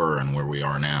were and where we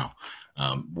are now.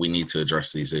 We need to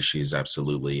address these issues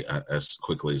absolutely as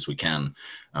quickly as we can.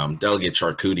 Delegate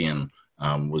Charkoudian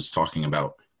was talking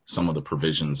about some of the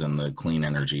provisions in the Clean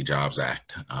Energy Jobs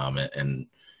Act and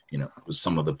you know,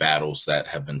 some of the battles that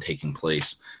have been taking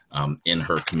place in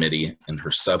her committee, in her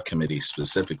subcommittee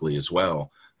specifically as well.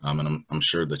 And I'm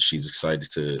sure that she's excited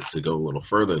to go a little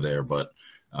further there, but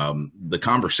the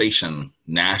conversation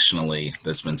nationally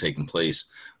that's been taking place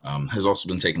has also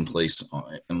been taking place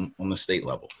on the state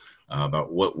level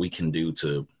about what we can do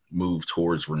to move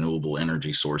towards renewable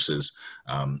energy sources,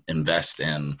 invest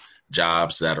in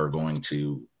jobs that are going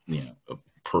to, you know,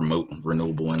 promote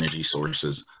renewable energy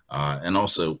sources, and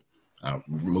also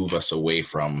move us away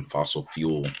from fossil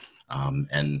fuel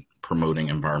and promoting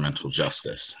environmental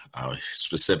justice,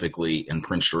 specifically in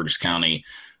Prince George's County.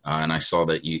 And I saw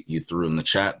that you threw in the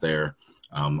chat there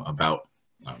about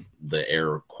the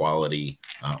air quality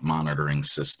monitoring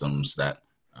systems that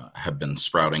have been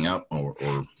sprouting up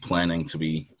or planning to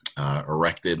be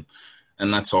erected.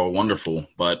 And that's all wonderful,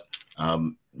 but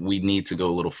we need to go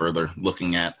a little further,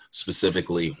 looking at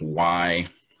specifically why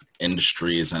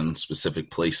industries and specific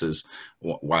places,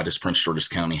 why does Prince George's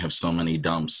County have so many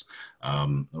dumps,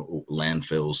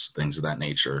 landfills, things of that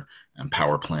nature, and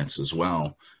power plants as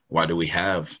well? Why do we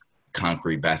have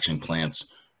concrete batching plants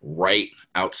right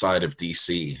outside of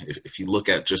DC? If you look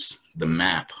at just the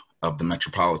map of the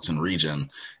metropolitan region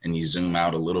and you zoom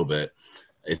out a little bit,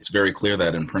 it's very clear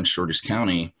that in Prince George's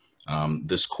County,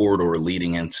 this corridor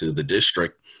leading into the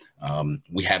district,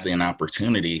 we have an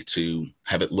opportunity to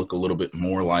have it look a little bit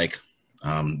more like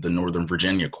the Northern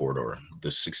Virginia corridor,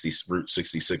 the Route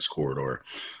 66 corridor.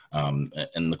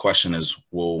 And the question is,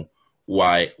 well,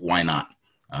 why not?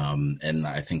 And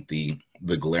I think the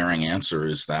glaring answer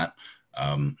is that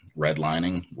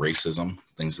redlining, racism,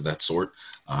 things of that sort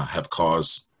have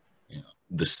caused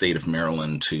the state of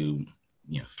Maryland to,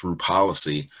 through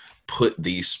policy, put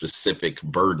these specific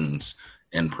burdens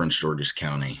in Prince George's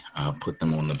County, put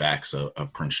them on the backs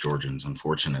of Prince Georgians,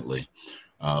 unfortunately.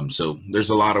 So there's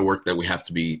a lot of work that we have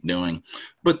to be doing,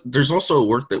 but there's also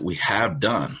work that we have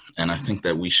done. And I think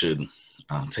that we should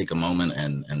take a moment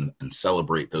and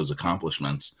celebrate those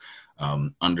accomplishments,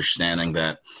 understanding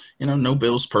that, no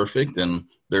bill's perfect and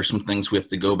there's some things we have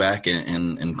to go back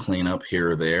and clean up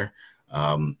here or there.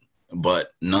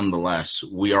 But nonetheless,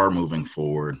 we are moving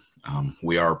forward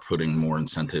We are putting more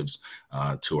incentives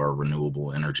to our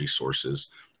renewable energy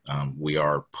sources. We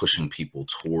are pushing people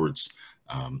towards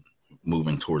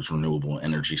moving towards renewable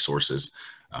energy sources.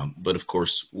 But of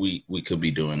course, we could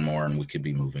be doing more, and we could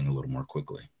be moving a little more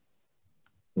quickly.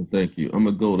 Well, thank you. I'm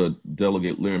going to go to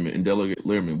Delegate Lierman. And Delegate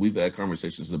Lierman, we've had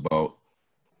conversations about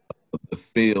the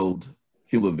failed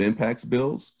cumulative impacts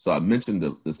bills. So I mentioned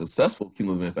the successful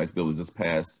cumulative impacts bill was just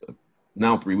passed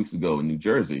now 3 weeks ago in New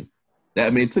Jersey.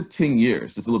 It took 10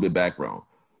 years, just a little bit of background.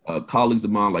 Colleagues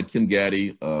of mine like Kim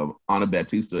Gaddy, Anna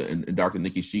Baptista, and Dr.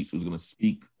 Nikki Sheets, who's going to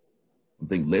speak, I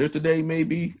think later today,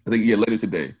 maybe? Later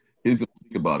today. He's going to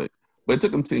speak about it. But it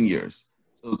took him 10 years.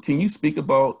 So can you speak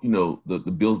about,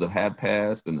 the bills that have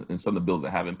passed and some of the bills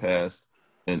that haven't passed,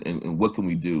 and what can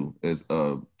we do as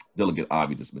Delegate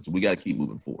Ivey just mentioned? We got to keep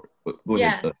moving forward. But go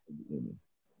ahead.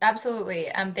 Absolutely.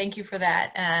 Thank you for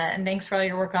that. And thanks for all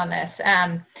your work on this.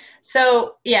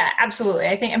 So yeah, absolutely.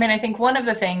 I think one of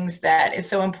the things that is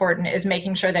so important is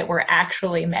making sure that we're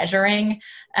actually measuring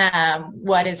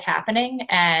what is happening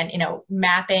and,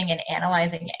 mapping and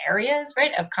analyzing areas,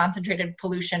 right, of concentrated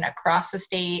pollution across the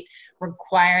state,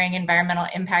 requiring environmental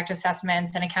impact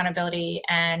assessments and accountability,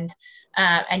 and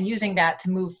using that to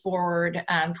move forward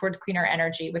towards cleaner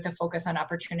energy with a focus on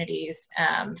opportunities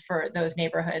for those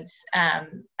neighborhoods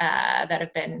that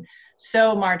have been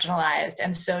so marginalized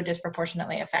and so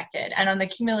disproportionately affected. And on the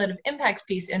cumulative impacts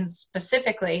piece, and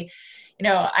specifically,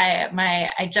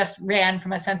 I just ran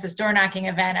from a census door knocking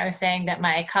event. I was saying that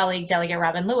my colleague Delegate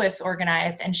Robin Lewis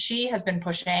organized, and she has been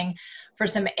pushing for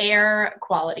some air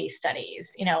quality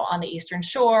studies, on the Eastern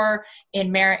Shore,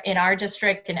 in our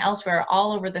district and elsewhere,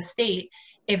 all over the state.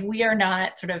 If we are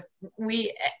not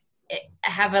we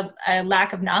have a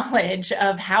lack of knowledge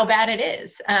of how bad it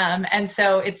is. And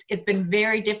so it's been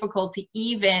very difficult to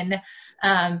even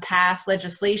pass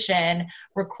legislation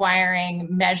requiring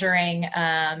measuring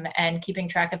and keeping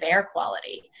track of air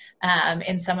quality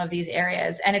in some of these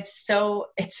areas. And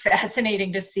it's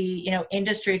fascinating to see,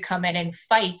 industry come in and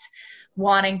fight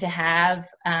wanting to have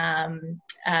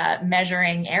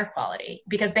measuring air quality,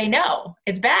 because they know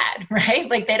it's bad, right?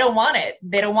 Like they don't want it.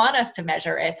 They don't want us to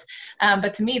measure it.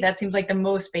 But to me, that seems like the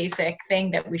most basic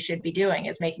thing that we should be doing,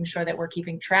 is making sure that we're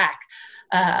keeping track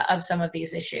of some of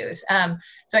these issues.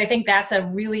 So I think that's a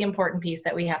really important piece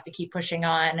that we have to keep pushing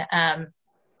on.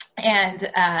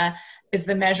 Is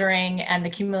the measuring and the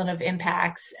cumulative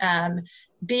impacts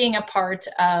being a part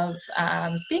of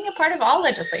all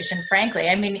legislation, frankly.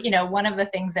 I mean, one of the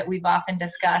things that we've often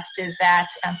discussed is that,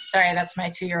 sorry, that's my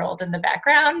 2-year-old in the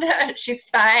background. She's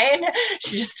fine.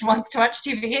 She just wants to watch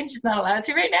TV and she's not allowed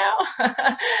to right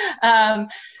now.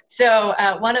 So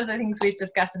one of the things we've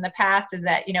discussed in the past is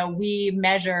that, we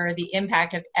measure the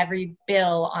impact of every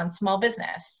bill on small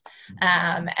business.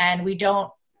 And we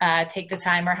don't take the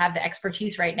time or have the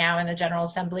expertise right now in the General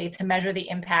Assembly to measure the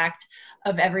impact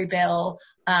of every bill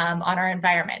on our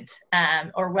environment,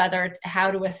 or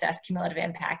how to assess cumulative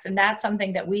impacts. And that's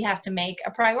something that we have to make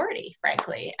a priority,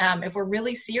 frankly. If we're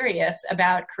really serious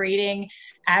about creating,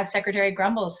 as Secretary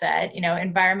Grumbles said,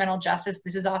 environmental justice,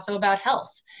 this is also about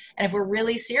health. And if we're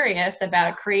really serious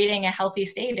about creating a healthy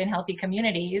state and healthy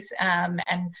communities, and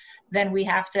then we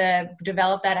have to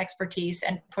develop that expertise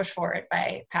and push for it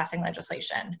by passing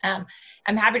legislation.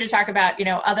 I'm happy to talk about,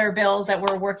 other bills that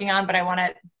we're working on, but I want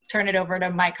to turn it over to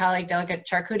my colleague, Delegate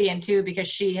Charkoudian, too, because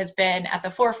she has been at the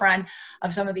forefront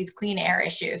of some of these clean air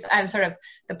issues. I'm sort of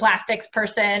the plastics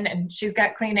person, and she's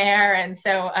got clean air and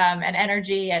and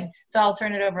energy. And so I'll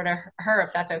turn it over to her,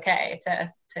 if that's okay.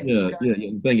 Yeah.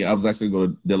 Thank you. I was actually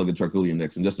going to Delegate Charkoudian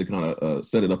next, and just to kind of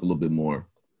set it up a little bit more.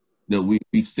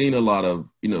 We've seen a lot of,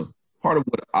 part of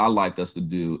what I like us to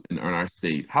do in our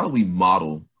state, how do we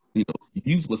model,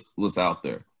 use what's out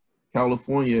there?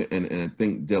 California, and I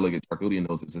think Delegate Charkoudian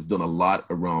knows this, has done a lot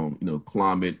around,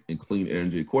 climate and clean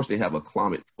energy. Of course, they have a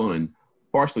climate fund,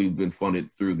 partially been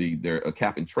funded through their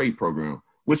cap and trade program,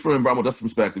 which from an environmental justice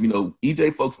perspective,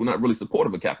 EJ folks were not really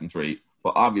supportive of cap and trade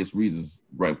for obvious reasons,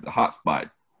 right? The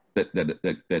hotspot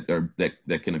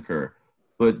that can occur.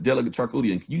 But Delegate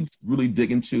Charkoudian, can you really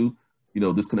dig into,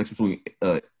 this connection between,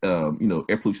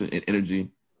 air pollution and energy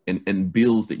and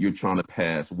bills that you're trying to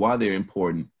pass, why they're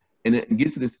important, and then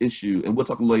get to this issue, and we'll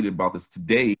talk later about this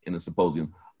today in the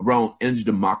symposium, around energy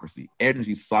democracy,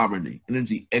 energy sovereignty,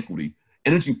 energy equity,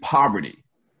 energy poverty,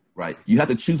 right? You have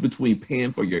to choose between paying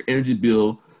for your energy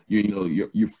bill,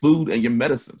 your food, and your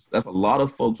medicines. That's a lot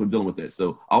of folks who are dealing with that.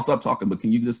 So I'll stop talking, but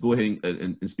can you just go ahead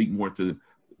and speak more to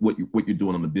what you're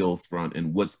doing on the bills front,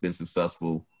 and what's been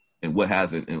successful and what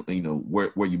hasn't, and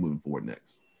where you're moving forward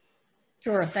next?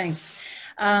 Sure, thanks.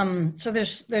 So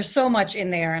there's so much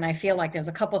in there, and I feel like there's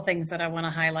a couple things that I want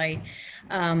to highlight.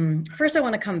 First, I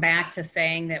want to come back to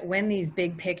saying that when these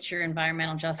big picture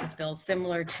environmental justice bills,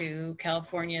 similar to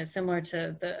California, similar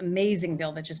to the amazing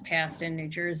bill that just passed in New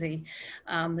Jersey,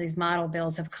 these model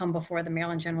bills have come before the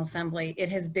Maryland General Assembly, it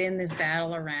has been this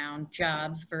battle around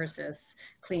jobs versus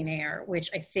clean air,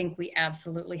 which I think we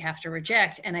absolutely have to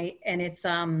reject. And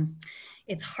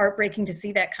it's heartbreaking to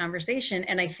see that conversation.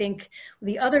 And I think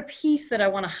the other piece that I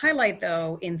want to highlight,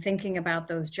 though, in thinking about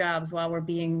those jobs while we're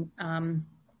being,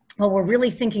 we're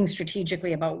really thinking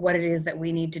strategically about what it is that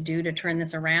we need to do to turn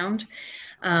this around,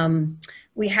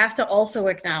 we have to also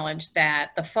acknowledge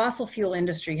that the fossil fuel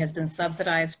industry has been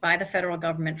subsidized by the federal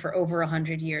government for over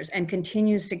 100 years and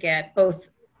continues to get both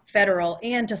federal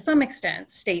and to some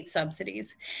extent state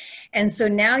subsidies. And so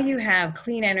now you have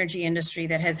clean energy industry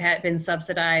that has been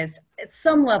subsidized at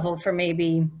some level for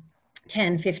maybe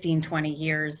 10, 15, 20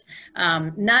 years,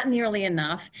 not nearly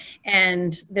enough.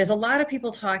 And there's a lot of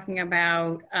people talking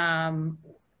about,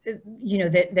 you know,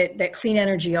 that clean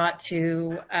energy ought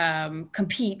to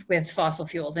compete with fossil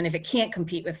fuels. And if it can't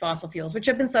compete with fossil fuels, which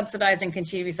have been subsidized and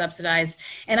continue to be subsidized,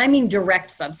 and I mean direct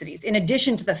subsidies, in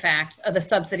addition to the fact of the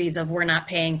subsidies of we're not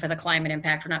paying for the climate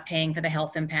impact, we're not paying for the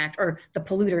health impact, or the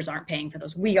polluters aren't paying for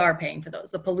those. We are paying for those.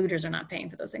 The polluters are not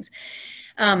paying for those things.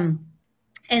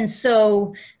 And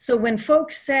so when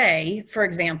folks say, for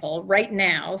example, right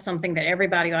now, something that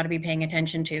everybody ought to be paying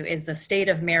attention to is the state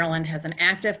of Maryland has an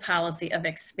active policy of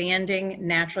expanding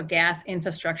natural gas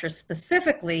infrastructure,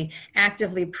 specifically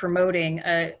actively promoting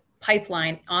a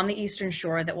pipeline on the Eastern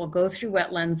Shore that will go through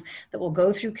wetlands, that will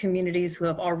go through communities who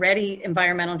have already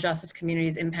environmental justice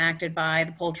communities impacted by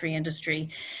the poultry industry.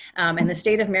 And the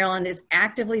state of Maryland is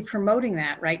actively promoting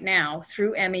that right now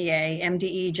through MEA.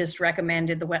 MDE just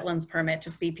recommended the wetlands permit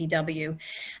to BPW.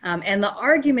 And the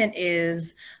argument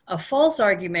is a false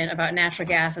argument about natural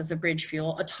gas as a bridge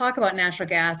fuel, a talk about natural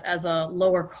gas as a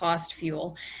lower cost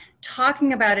fuel,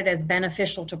 talking about it as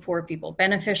beneficial to poor people,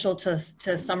 beneficial to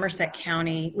Somerset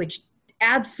County, which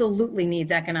absolutely needs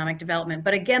economic development.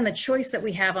 But again, the choice that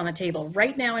we have on the table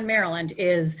right now in Maryland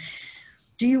is,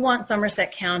 do you want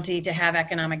Somerset County to have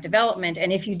economic development?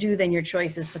 And if you do, then your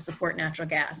choice is to support natural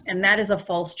gas. And that is a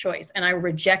false choice. And I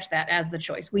reject that as the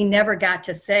choice. We never got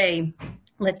to say,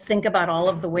 let's think about all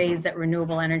of the ways that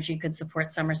renewable energy could support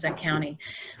Somerset County.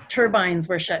 Turbines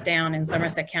were shut down in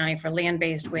Somerset County for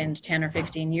land-based wind 10 or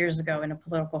 15 years ago in a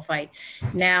political fight.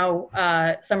 Now,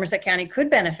 Somerset County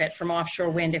could benefit from offshore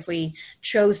wind if we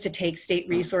chose to take state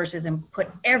resources and put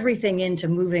everything into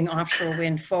moving offshore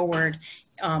wind forward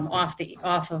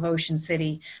off of Ocean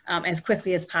City as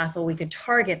quickly as possible. We could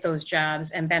target those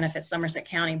jobs and benefit Somerset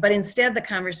County. But instead, the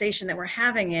conversation that we're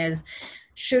having is,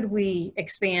 should we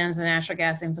expand the natural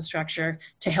gas infrastructure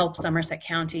to help Somerset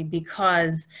County,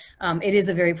 because it is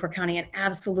a very poor county and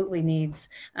absolutely needs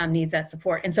that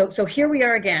support. And so here we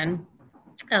are again.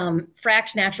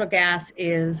 Fracked natural gas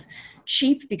is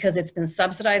cheap because it's been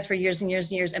subsidized for years and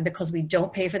years and years, and because we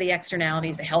don't pay for the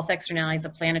externalities, the health externalities, the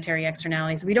planetary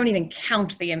externalities. We don't even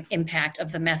count the impact of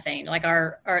the methane. Like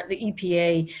the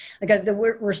EPA, like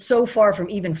we're so far from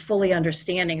even fully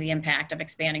understanding the impact of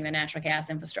expanding the natural gas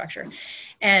infrastructure.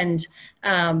 And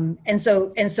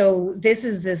so this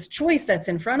is this choice that's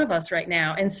in front of us right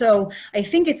now. And so I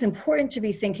think it's important to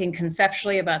be thinking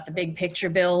conceptually about the big picture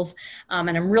bills.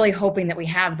 And I'm really hoping that we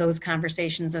have those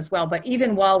conversations as well. But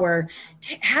even while we're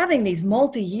having these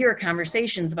multi-year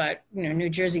conversations about, you know, New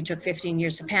Jersey took 15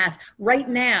 years to pass, right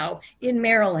now in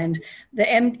Maryland, the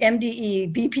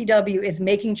MDE, BPW is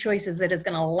making choices that is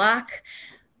going to lock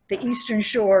the Eastern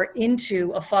Shore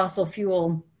into a fossil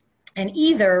fuel. And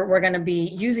either we're going to be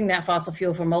using that fossil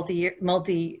fuel for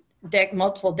multiple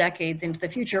decades into the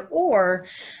future, or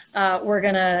we're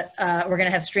gonna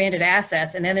have stranded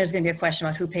assets, and then there's going to be a question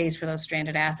about who pays for those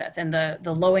stranded assets. And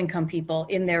the low income people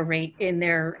in energy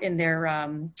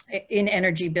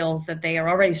bills that they are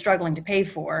already struggling to pay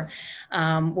for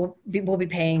will be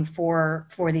paying for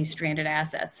these stranded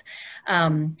assets.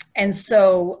 And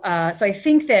so I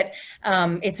think that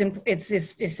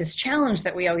it's this challenge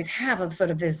that we always have of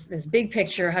sort of this big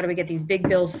picture. How do we get these big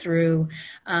bills through,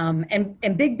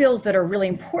 and big bills that are really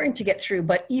important to get through?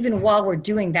 But even while we're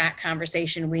doing that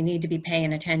conversation, we need to be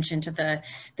paying attention to the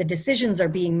decisions are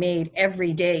being made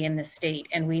every day in the state,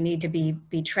 and we need to be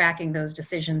tracking those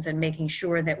decisions and making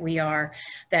sure that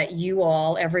that you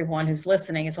all, everyone who's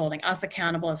listening, is holding us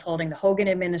accountable, is holding the Hogan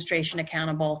administration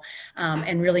accountable,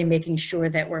 and really making sure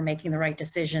that we're making the right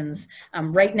decisions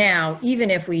right now, even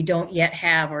if we don't yet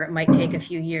have, or it might take a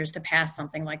few years to pass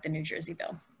something like the New Jersey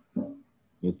bill.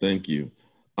 Well, thank you.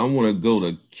 I want to go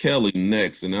to Kelly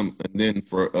next, and then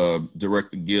for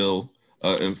Director Gill,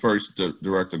 and first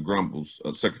Director Grumbles,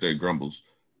 Secretary Grumbles,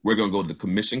 we're going to go to the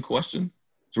commission question.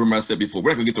 So remember I said before,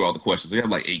 we're not going to get through all the questions. We have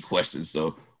like 8 questions,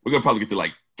 so we're going to probably get to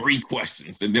like 3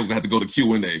 questions, and then we're going to have to go to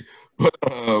Q&A. But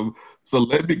so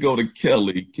let me go to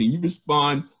Kelly. Can you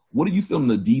respond? What do you see on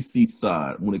the DC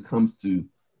side when it comes to,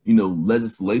 you know,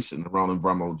 legislation around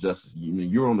environmental justice? You mean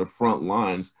you're on the front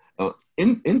lines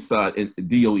inside in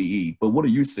DOEE, but what are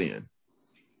you seeing?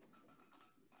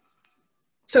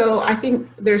 So I think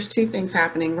there's 2 things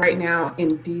happening right now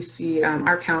in DC.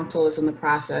 Our council is in the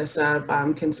process of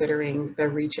considering the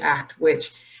CEEJH Act,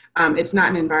 which it's not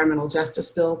an environmental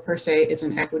justice bill per se, it's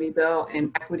an equity bill,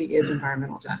 and equity is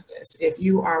environmental justice. If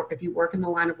you work in the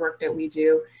line of work that we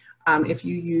do, if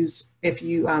you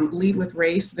lead with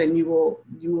race, then you will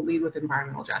lead with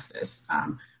environmental justice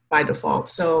by default.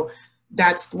 So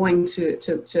that's going to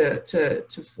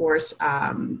force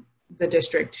the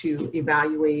district to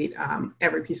evaluate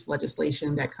every piece of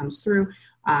legislation that comes through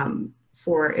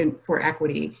for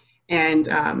equity. And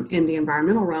in the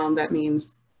environmental realm, that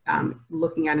means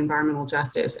looking at environmental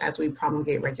justice as we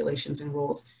promulgate regulations and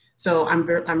rules. So I'm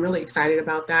really excited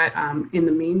about that. In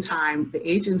the meantime, the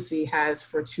agency has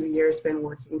for 2 years been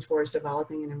working towards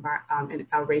developing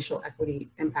a racial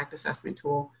equity impact assessment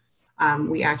tool.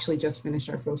 We actually just finished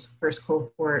our first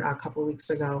cohort a couple of weeks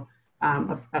ago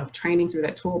of training through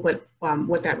that tool. But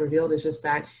what that revealed is just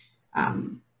that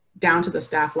down to the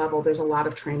staff level, there's a lot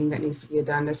of training that needs to be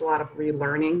done. There's a lot of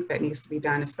relearning that needs to be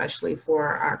done, especially for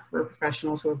our career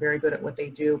professionals who are very good at what they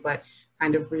do, but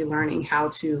kind of relearning how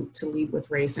to lead with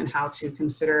race and how to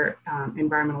consider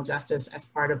environmental justice as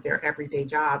part of their everyday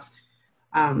jobs.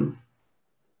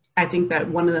 I think that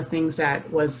one of the things that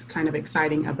was kind of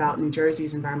exciting about New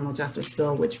Jersey's environmental justice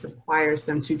bill, which requires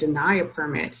them to deny a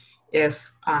permit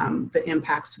if the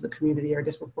impacts to the community are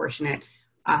disproportionate,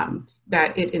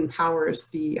 that it empowers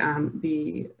the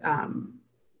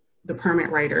permit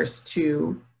writers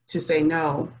to say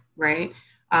no, right?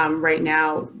 Right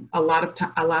now, a lot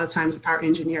of times our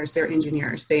engineers, they're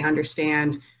engineers. They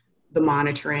understand the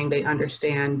monitoring, they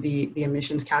understand the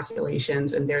emissions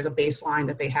calculations, and there's a baseline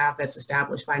that they have that's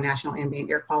established by national ambient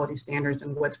air quality standards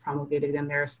and what's promulgated in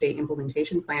their state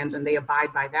implementation plans, and they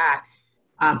abide by that.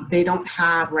 They don't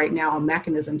have right now a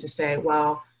mechanism to say,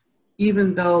 well,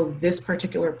 even though this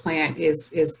particular plant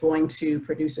is going to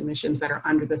produce emissions that are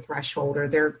under the threshold or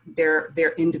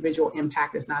their individual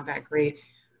impact is not that great,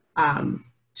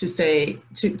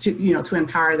 to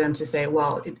empower them to say,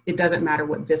 well, it doesn't matter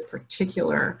what this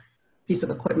particular piece of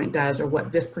equipment does or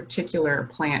what this particular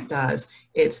plant does.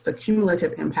 It's the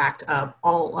cumulative impact of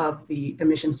all of the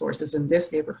emission sources in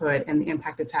this neighborhood and the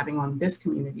impact it's having on this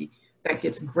community that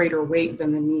gets greater weight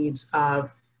than the needs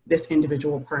of this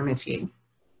individual permittee.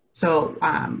 So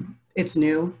it's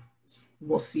new.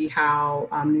 We'll see how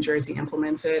New Jersey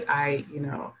implements it. I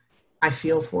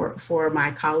feel for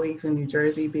my colleagues in New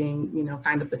Jersey being,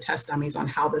 kind of the test dummies on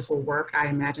how this will work. I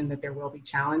imagine that there will be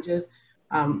challenges.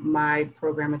 My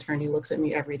program attorney looks at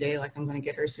me every day like I'm going to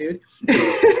get her sued.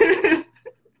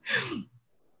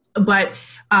 But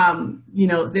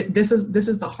this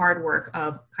is the hard work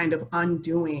of kind of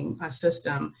undoing a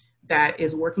system that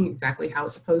is working exactly how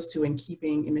it's supposed to and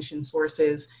keeping emission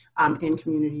sources in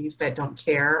communities that don't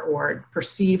care or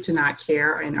perceive to not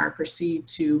care and are perceived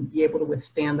to be able to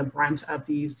withstand the brunt of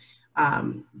these,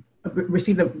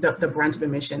 receive the brunt of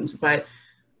emissions. But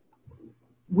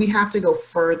we have to go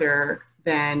further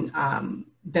than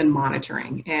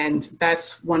monitoring. And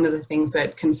that's one of the things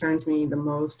that concerns me the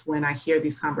most when I hear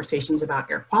these conversations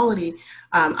about air quality.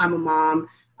 I'm a mom.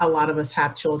 A lot of us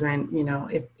have children.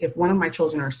 If one of my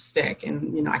children are sick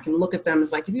and, I can look at them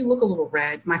as like, if you look a little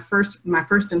red, my first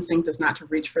instinct is not to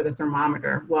reach for the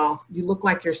thermometer. Well, you look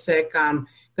like you're sick. I'm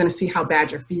going to see how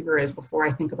bad your fever is before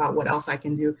I think about what else I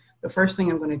can do. The first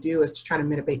thing I'm going to do is to try to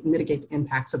mitigate the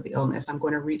impacts of the illness. I'm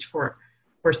going to reach for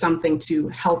something to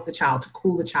help the child, to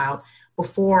cool the child,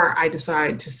 before I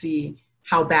decide to see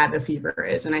how bad the fever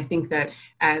is. And I think that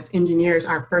as engineers,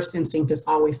 our first instinct is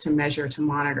always to measure, to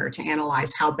monitor, to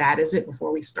analyze how bad is it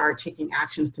before we start taking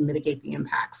actions to mitigate the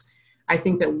impacts. I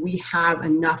think that we have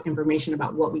enough information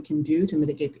about what we can do to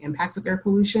mitigate the impacts of air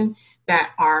pollution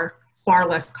that are far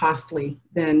less costly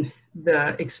than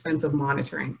the expense of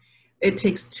monitoring. It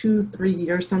takes 2-3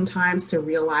 years sometimes to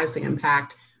realize the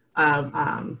impact of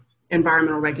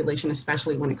environmental regulation,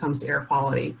 especially when it comes to air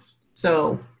quality.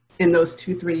 So in those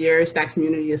 2-3 years, that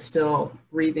community is still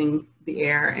breathing the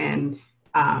air and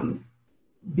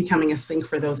becoming a sink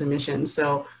for those emissions.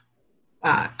 So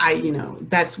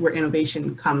that's where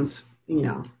innovation comes,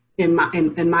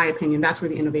 in my opinion, that's where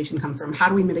the innovation comes from. How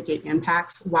do we mitigate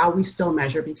impacts while we still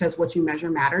measure, because what you measure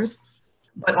matters,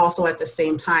 but also at the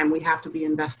same time, we have to be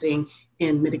investing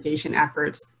in mitigation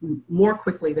efforts more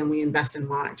quickly than we invest in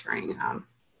monitoring.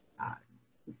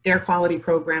 Air quality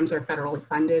programs are federally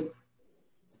funded.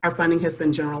 Our funding has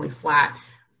been generally flat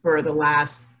for the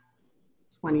last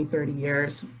 20, 30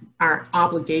 years. Our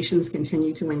obligations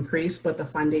continue to increase, but the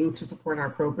funding to support our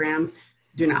programs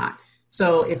do not.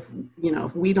 So if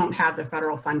we don't have the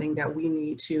federal funding that we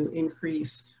need to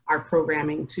increase our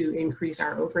programming, to increase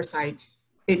our oversight,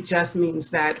 it just means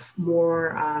that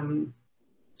more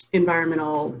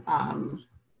environmental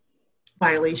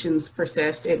violations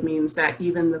persist. It means that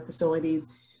even the facilities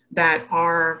that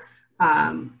are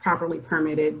properly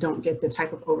permitted don't get the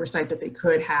type of oversight that they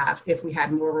could have if we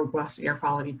had more robust air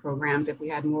quality programs, if we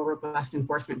had more robust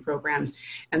enforcement programs,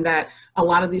 and that a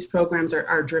lot of these programs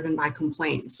are driven by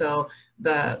complaint. So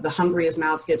the hungriest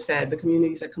mouths get fed. The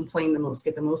communities that complain the most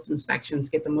get the most inspections,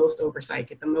 get the most oversight,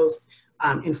 get the most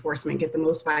enforcement, get the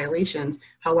most violations.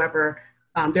 However,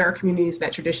 there are communities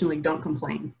that traditionally don't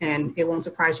complain, and it won't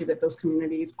surprise you that those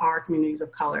communities are communities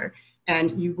of color.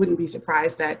 And you wouldn't be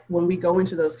surprised that when we go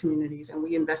into those communities and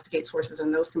we investigate sources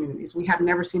in those communities, we've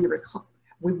never seen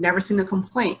a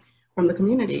complaint from the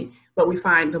community, but we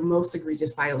find the most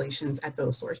egregious violations at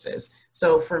those sources.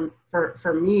 So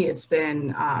for me, it's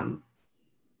been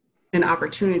an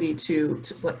opportunity to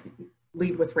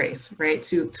lead with race, right?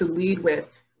 To lead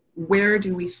with where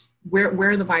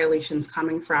are the violations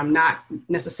coming from, not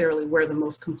necessarily where the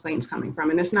most complaints coming from.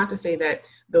 And it's not to say that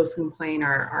those who complain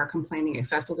are complaining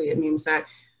excessively. It means that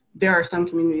there are some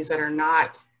communities that are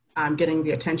not getting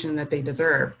the attention that they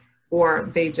deserve, or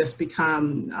they just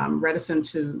become reticent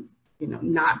to,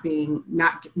 not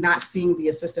seeing the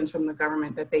assistance from the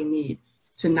government that they need,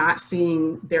 to not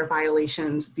seeing their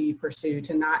violations be pursued,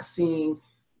 to not seeing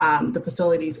the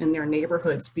facilities in their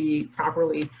neighborhoods be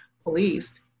properly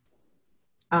policed.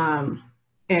 And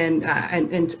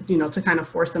to kind of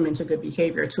force them into good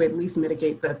behavior, to at least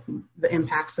mitigate the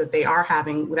impacts that they are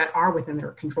having that are within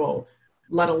their control,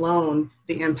 let alone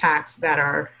the impacts that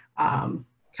are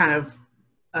kind of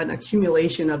an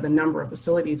accumulation of the number of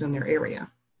facilities in their area.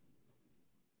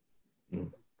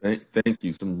 Thank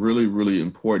you. Some really, really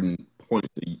important points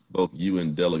that both you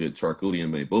and Delegate Charkoudian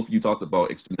made. Both of you talked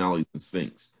about externalities and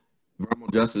sinks.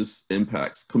 Environmental justice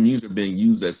impacts. Communities are being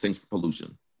used as sinks for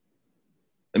pollution.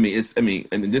 And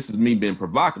this is me being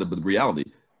provocative, but the reality,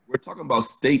 we're talking about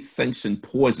state-sanctioned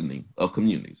poisoning of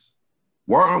communities.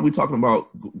 Why aren't we talking about,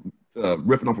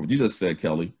 riffing off what you just said,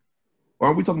 Kelly, why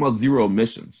aren't we talking about zero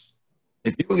emissions?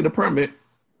 If you're gonna get a permit,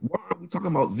 why aren't we talking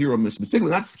about zero emissions?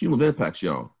 Particularly not just cumulative impacts,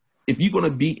 y'all. If you're gonna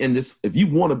be in this, if you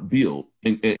wanna build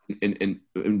and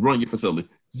run your facility,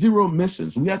 zero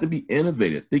emissions. We have to be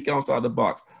innovative, think outside the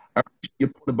box. I appreciate your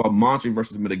point about monitoring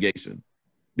versus mitigation.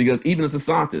 Because even as a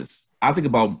scientist, I think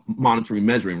about monitoring,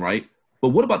 measuring, right? But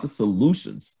what about the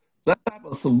solutions? So let's have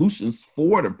a solutions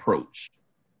forward approach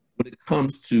when it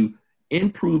comes to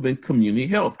improving community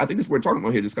health. I think that's what we're talking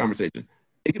about here, this conversation.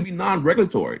 It can be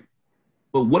non-regulatory,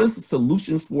 but what is the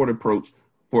solutions forward approach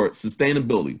for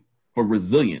sustainability, for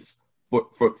resilience,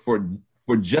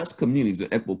 for just communities and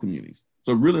equitable communities?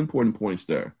 So really important points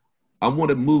there. I want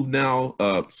to move now,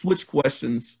 switch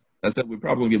questions. I said we're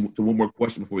probably going to get to one more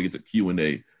question before we get to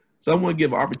Q&A. So I want to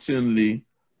give opportunity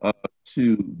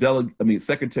to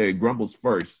Secretary Grumbles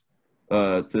first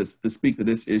to speak to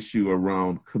this issue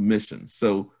around commissions.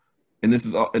 So, and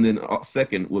then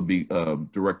second would be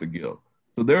Director Gill.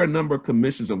 So there are a number of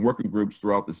commissions and working groups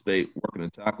throughout the state working to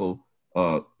tackle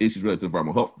issues related to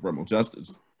environmental health, environmental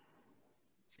justice,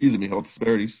 health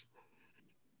disparities.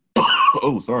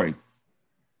 Oh, sorry.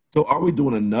 So are we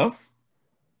doing enough?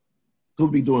 Could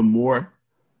we be doing more?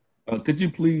 Could you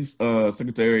please,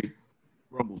 Secretary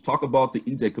Grumbles, talk about the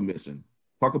EJ Commission,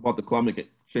 talk about the Climate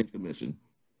Change Commission.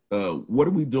 What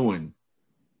are we doing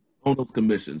on those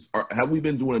commissions? Have we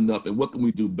been doing enough, and what can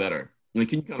we do better? And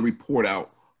can you kind of report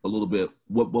out a little bit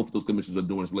what both of those commissions are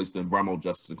doing as it relates to environmental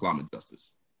justice and climate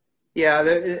justice? Yeah,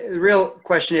 the real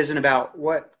question isn't about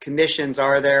what commissions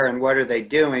are there and what are they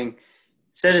doing.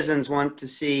 Citizens want to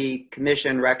see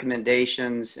commission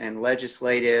recommendations and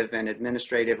legislative and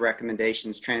administrative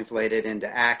recommendations translated into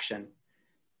action.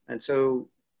 And so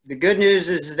the good news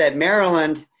is that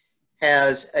Maryland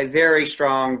has a very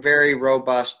strong, very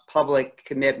robust public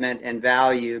commitment and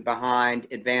value behind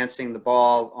advancing the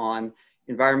ball on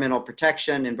environmental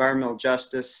protection, environmental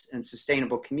justice, and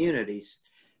sustainable communities.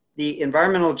 The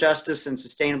Environmental Justice and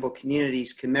Sustainable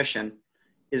Communities Commission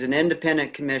is an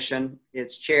independent commission.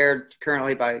 It's chaired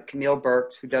currently by Camille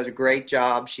Burks, who does a great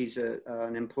job. She's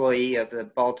an employee of the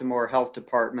Baltimore Health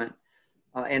Department.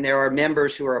 And there are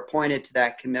members who are appointed to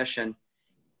that commission.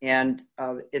 And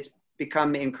it's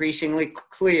become increasingly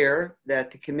clear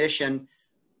that the commission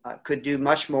could do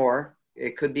much more.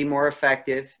 It could be more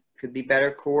effective, could be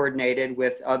better coordinated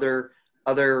with other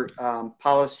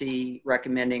policy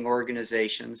recommending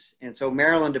organizations. And so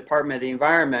Maryland Department of the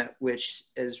Environment, which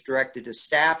is directed to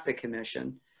staff the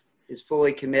commission, is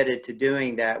fully committed to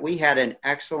doing that. We had an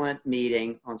excellent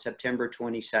meeting on September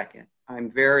 22nd. I'm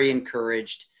very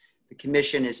encouraged. The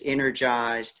commission is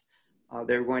energized.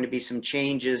 There are going to be some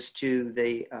changes to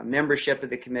the membership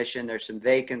of the commission. There's some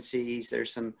vacancies.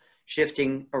 There's some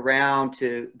shifting around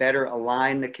to better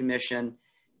align the commission.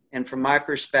 And from my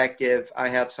perspective, I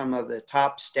have some of the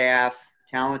top staff,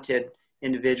 talented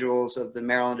individuals of the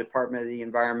Maryland Department of the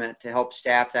Environment to help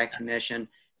staff that commission.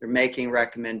 They're making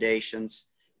recommendations.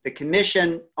 The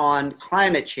Commission on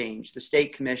Climate Change, the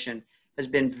state commission, has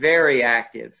been very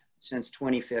active since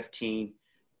 2015.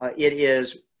 It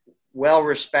is well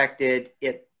respected.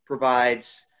 It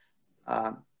provides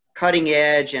cutting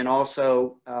edge and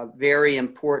also very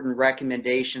important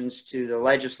recommendations to the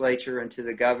legislature and to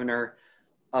the governor.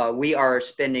 We are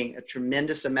spending a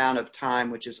tremendous amount of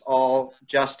time, which is all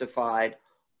justified,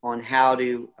 on how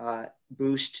to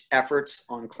boost efforts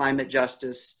on climate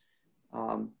justice,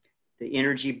 the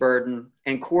energy burden,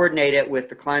 and coordinate it with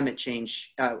the climate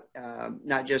change,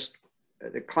 not just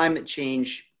the Climate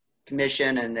Change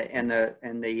Commission and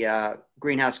the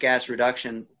Greenhouse Gas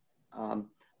Reduction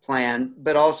Plan,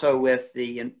 but also with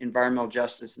the Environmental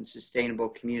Justice and Sustainable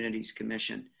Communities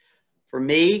Commission. For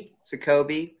me,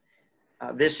 Sacoby,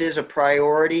 this is a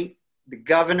priority. The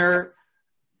governor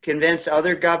convinced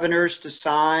other governors to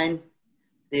sign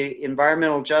the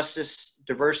Environmental Justice,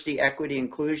 Diversity, Equity,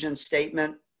 Inclusion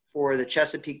Statement for the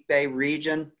Chesapeake Bay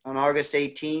region on August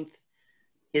 18th.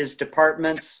 His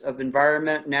departments of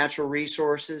Environment, Natural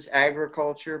Resources,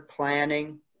 Agriculture,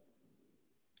 Planning,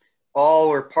 all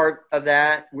were part of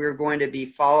that. We're going to be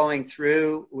following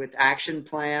through with action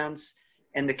plans,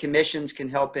 and the commissions can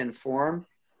help inform.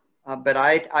 But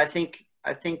I think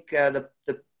the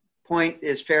point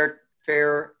is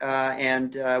fair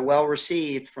and well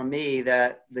received from me,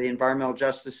 that the Environmental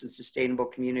Justice and Sustainable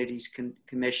Communities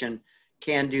Commission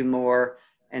can do more,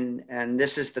 and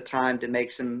this is the time to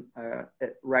make some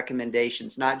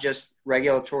recommendations, not just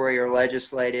regulatory or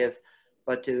legislative,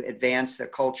 but to advance the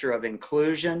culture of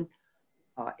inclusion,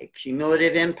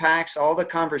 cumulative impacts. All the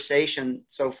conversation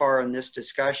so far in this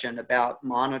discussion about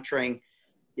monitoring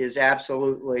is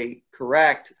absolutely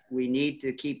correct. We need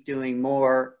to keep doing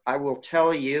more. I will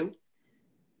tell you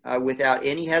without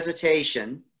any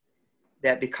hesitation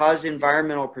that because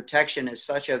environmental protection is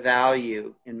such a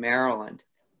value in Maryland,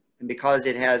 and because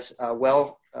it has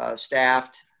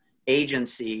well-staffed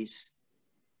agencies,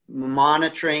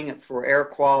 monitoring for air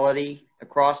quality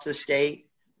across the state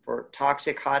for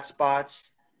toxic hotspots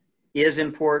is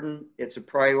important. It's a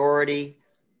priority.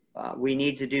 We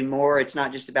need to do more. It's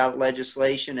not just about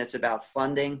legislation, it's about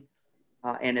funding,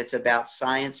 and it's about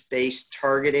science-based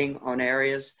targeting on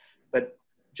areas. But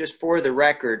just for the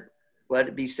record, let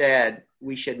it be said,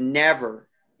 we should never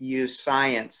use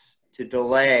science to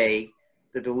delay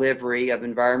the delivery of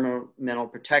environmental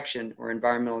protection or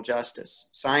environmental justice.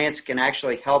 Science can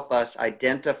actually help us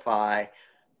identify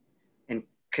and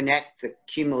connect the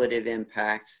cumulative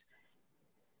impacts.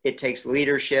 It takes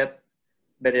leadership,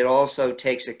 but it also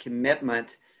takes a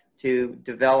commitment to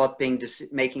developing,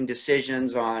 making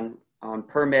decisions on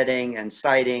permitting and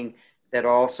siting that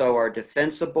also are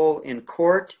defensible in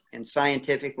court and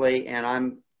scientifically. And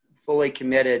I'm fully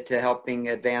committed to helping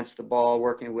advance the ball,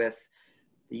 working with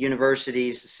the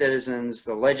universities, the citizens,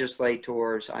 the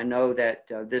legislators. I know that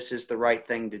this is the right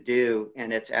thing to do,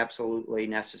 and it's absolutely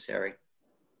necessary.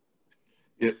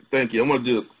 Yeah, thank you. I'm going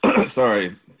to do,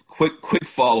 sorry, quick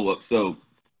follow-up. So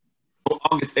on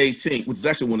August 18th, which is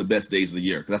actually one of the best days of the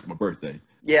year, because that's my birthday.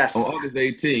 Yes. On August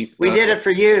 18th. We did it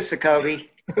for you, Sacoby.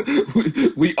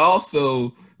 we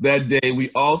also, that day,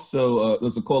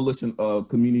 there's a coalition of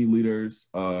community leaders,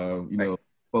 know,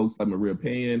 folks like Maria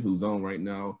Payne, who's on right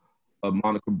now,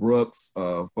 Monica Brooks,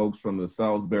 folks from the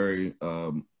Salisbury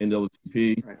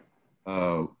NAACP,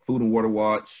 Food and Water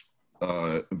Watch,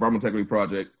 Environmental Integrity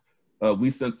Project. We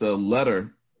sent a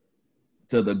letter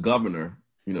to the governor,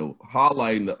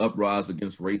 highlighting the uprise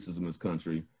against racism in this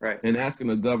country, and asking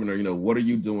the governor, what are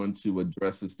you doing to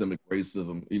address systemic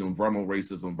racism, environmental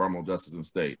racism, environmental justice in the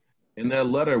state? In that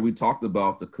letter, we talked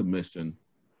about the commission.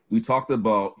 We talked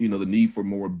about, the need for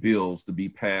more bills to be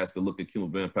passed to look at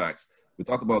cumulative impacts. We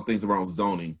talked about things around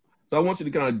zoning. So I want you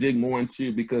to kind of dig more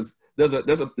into, because there's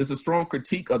a strong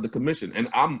critique of the commission, and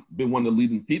I've been one of the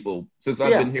leading people since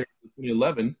I've been here in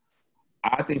 2011.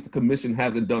 I think the commission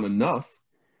hasn't done enough.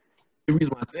 The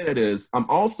reason why I say that is I'm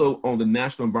also on the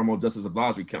National Environmental Justice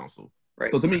Advisory Council. Right.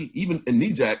 So to me, even in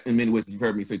NEJAC, in many ways, you've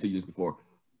heard me say to you this before,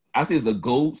 I say it's a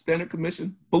gold standard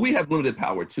commission, but we have limited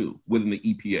power too within the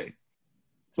EPA.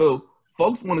 So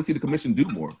folks want to see the commission do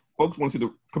more. Folks want to see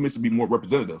the commission be more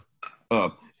representative.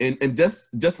 And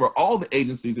just for all the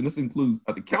agencies, and this includes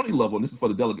at the county level, and this is for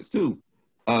the delegates too,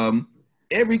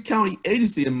 every county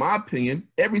agency, in my opinion,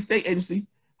 every state agency,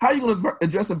 how are you going to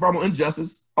address environmental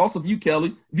injustice? Also for you,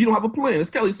 Kelly, if you don't have a plan, as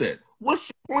Kelly said, what's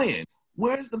your plan?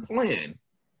 Where's the plan?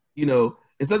 You know,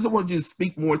 and so I just want you to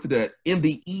speak more to that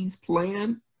MDE's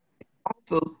plan,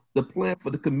 also the plan for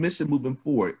the commission moving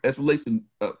forward as relates to,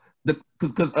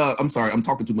 because I'm sorry, I'm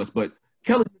talking too much, but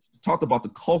Kelly talked about the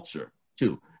culture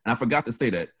too. And I forgot to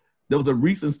say that. There was a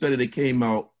recent study that came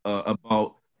out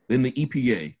about in the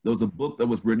EPA. There was a book that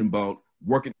was written about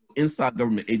working inside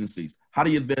government agencies. How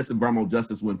do you advance environmental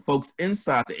justice when folks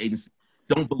inside the agency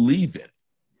don't believe in it,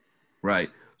 right?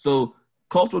 So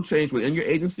cultural change within your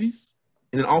agencies,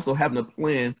 and then also having a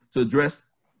plan to address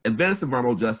advance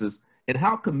environmental justice and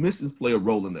how commissions play a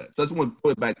role in that. So I just want to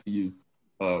throw it back to you,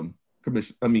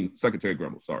 Secretary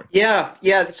Grumbles, sorry.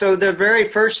 Yeah. So the very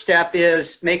first step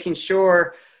is making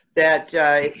sure that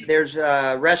there's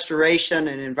restoration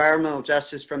and environmental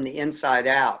justice from the inside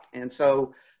out. And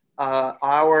so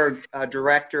our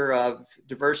Director of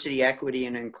Diversity, Equity,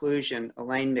 and Inclusion,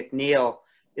 Elaine McNeil,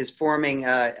 is forming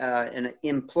an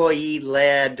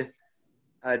employee-led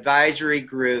advisory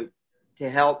group to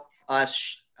help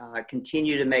us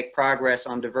continue to make progress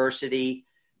on diversity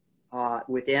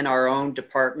within our own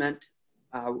department.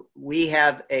 We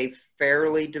have a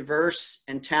fairly diverse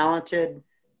and talented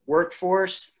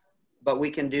workforce, but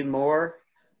we can do more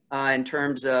in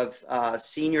terms of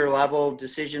senior level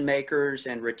decision makers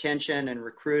and retention and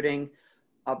recruiting.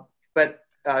 But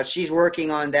she's working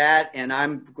on that, and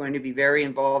I'm going to be very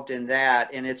involved in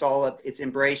that. And it's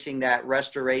embracing that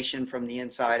restoration from the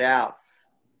inside out.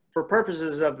 For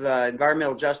purposes of the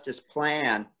environmental justice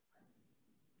plan,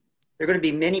 there are going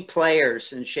to be many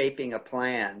players in shaping a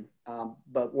plan.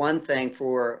 But one thing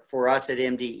for us at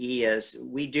MDE is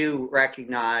we do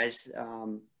recognize,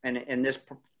 and this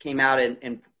came out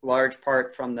in large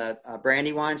part from the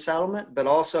Brandywine settlement, but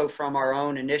also from our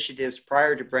own initiatives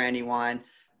prior to Brandywine,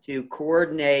 to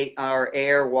coordinate our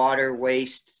air, water,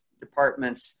 waste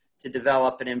departments to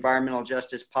develop an environmental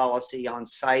justice policy on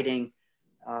siting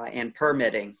and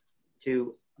permitting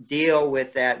to deal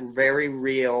with that very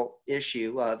real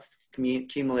issue of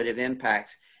cumulative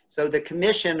impacts. So the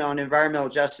Commission on Environmental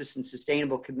Justice and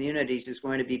Sustainable Communities is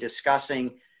going to be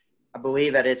discussing, I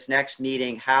believe at its next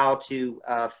meeting, how to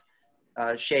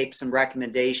shape some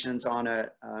recommendations on an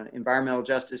environmental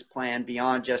justice plan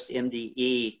beyond just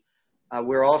MDE.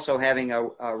 We're also having a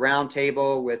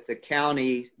roundtable with the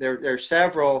county. There are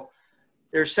several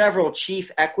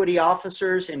chief equity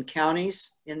officers in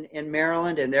counties in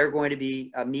Maryland, and they're going to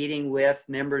be meeting with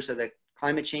members of the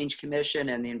Climate Change Commission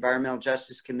and the Environmental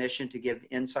Justice Commission to give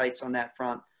insights on that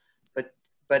front.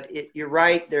 But you're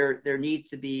right, there needs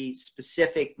to be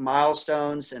specific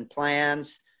milestones and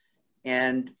plans,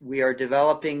 and we are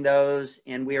developing those,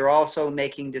 and we are also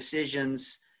making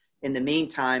decisions in the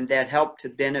meantime that help to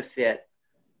benefit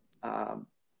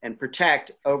and protect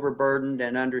overburdened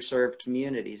and underserved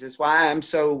communities. That's why I'm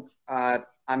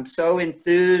so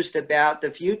enthused about the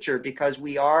future, because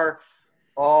we are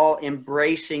all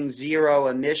embracing zero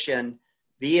emission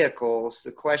vehicles.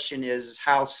 The question is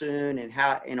how soon and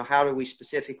how do we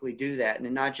specifically do that?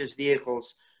 And not just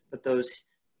vehicles, but those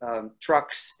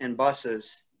trucks and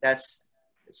buses. That's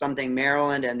something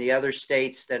Maryland and the other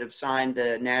states that have signed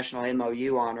the national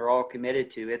MOU on are all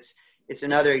committed to. It's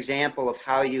another example of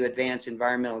how you advance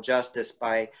environmental justice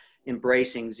by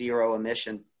embracing zero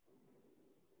emission.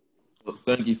 Well,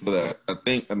 thank you for that. I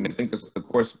think this, of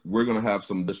course, we're going to have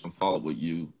some additional follow-up with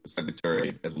you,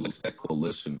 Secretary, as well as that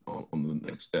coalition on the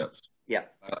next steps. Yeah.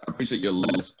 I appreciate your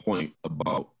last point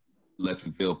about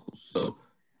electric vehicles. So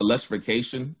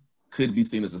electrification could be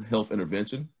seen as a health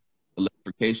intervention.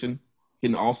 Electrification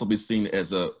can also be seen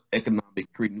as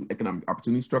creating new economic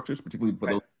opportunity structures, particularly for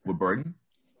those who are burdened.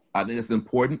 I think it's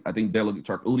important. I think Delegate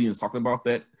Charkoudian is talking about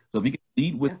that. So if you can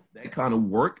lead with that kind of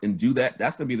work and do that,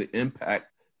 that's going to be the impact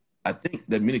I think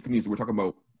that many communities we're talking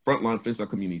about frontline fixed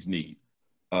communities need.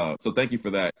 So thank you for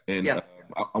that. And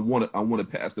I want to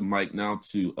pass the mic now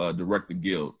to Director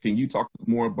Gill. Can you talk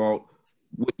more about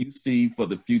what you see for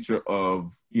the future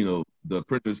of the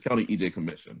Prince George's County EJ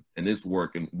Commission and this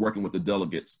work and working with the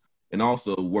delegates and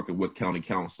also working with county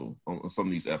council on some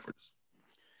of these efforts?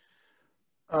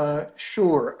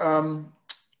 Sure.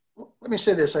 Let me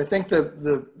say this. I think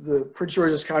the Prince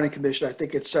George's County Commission, I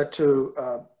think it's set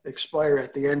to expire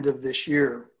at the end of this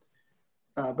year.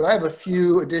 But I have a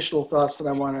few additional thoughts that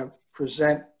I want to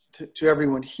present to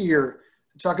everyone here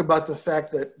to talk about the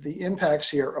fact that the impacts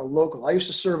here are local. I used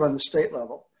to serve on the state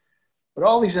level, but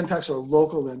all these impacts are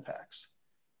local impacts.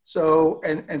 So,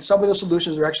 and some of the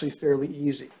solutions are actually fairly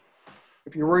easy.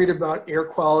 If you're worried about air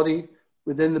quality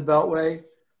within the Beltway,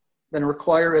 then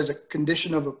require as a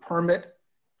condition of a permit,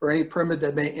 for any permit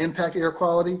that may impact air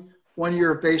quality, 1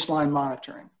 year of baseline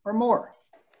monitoring or more.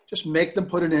 Just make them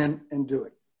put it in and do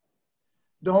it.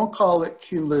 Don't call it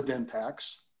cumulative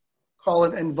impacts. Call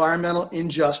it environmental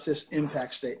injustice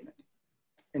impact statement.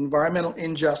 Environmental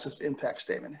injustice impact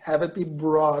statement. Have it be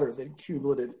broader than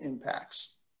cumulative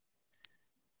impacts.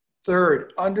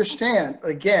 Third, understand,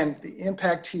 again, the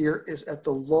impact here is at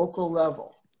the local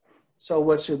level. So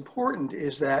what's important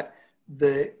is that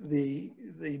the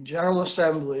General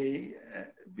Assembly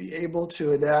be able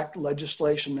to enact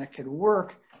legislation that can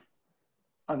work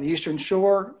on the Eastern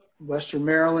Shore, Western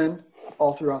Maryland,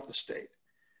 all throughout the state.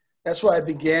 That's why I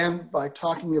began by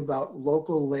talking about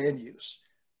local land use.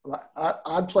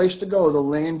 Odd place to go, the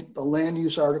land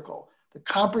use article, the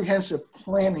comprehensive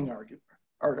planning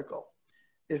article.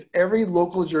 If every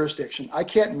local jurisdiction, I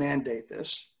can't mandate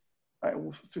this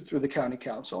through the county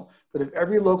council, but if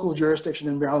every local jurisdiction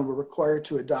in Maryland were required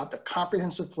to adopt a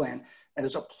comprehensive plan and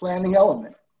as a planning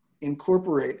element,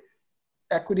 incorporate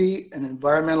equity and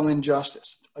environmental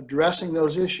injustice, addressing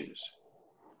those issues,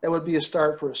 that would be a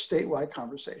start for a statewide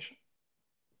conversation.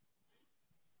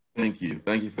 Thank you.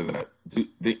 Thank you for that.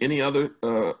 Any other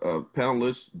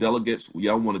panelists, delegates,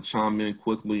 y'all want to chime in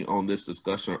quickly on this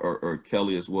discussion, or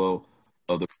Kelly as well,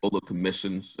 of the role of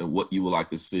commissions and what you would like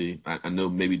to see? I know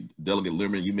maybe Delegate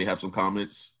Lierman, you may have some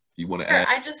comments you want to add.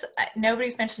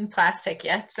 Nobody's mentioned plastic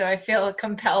yet, so I feel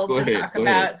compelled to talk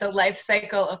about the life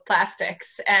cycle of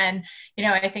plastics. And, you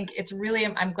know, I think it's really,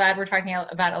 I'm glad we're talking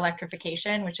about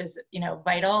electrification, which is, you know,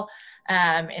 vital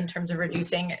in terms of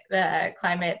reducing the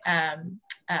climate,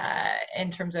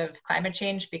 in terms of climate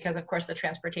change, because of course the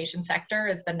transportation sector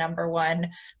is the #1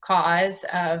 cause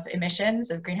of emissions,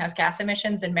 of greenhouse gas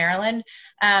emissions in Maryland.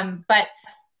 But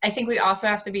I think we also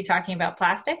have to be talking about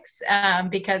plastics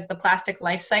because the plastic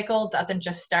life cycle doesn't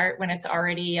just start when it's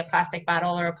already a plastic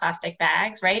bottle or a plastic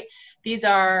bags, right? These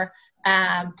are,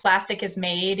 plastic is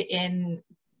made in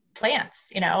plants,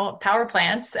 you know, power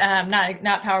plants,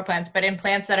 not power plants, but in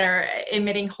plants that are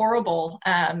emitting horrible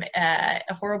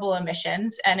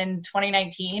emissions. And in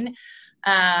 2019,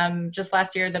 just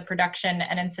last year, the production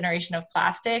and incineration of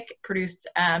plastic produced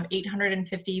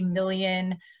 850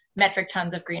 million metric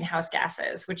tons of greenhouse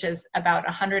gases, which is about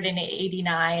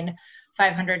 189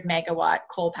 500 megawatt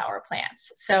coal power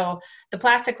plants. So the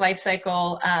plastic life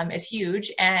cycle is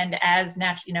huge, and as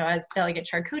as Delegate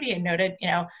Charkoudian noted, you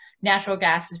know, natural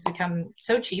gas has become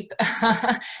so cheap,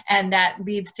 and that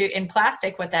leads to, in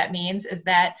plastic, what that means is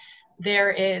that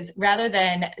there is, rather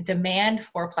than demand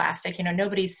for plastic, you know,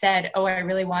 nobody said, oh, I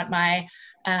really want my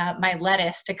my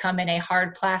lettuce to come in a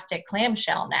hard plastic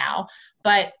clamshell now,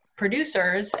 but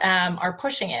producers are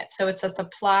pushing it. So it's a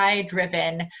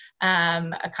supply-driven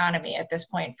economy at this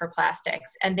point for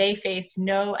plastics. And they face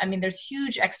there's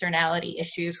huge externality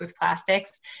issues with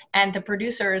plastics, and the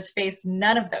producers face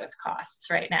none of those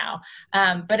costs right now.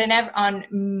 But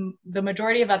on the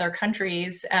majority of other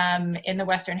countries in the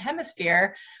Western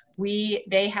Hemisphere,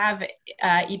 they have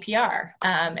EPR,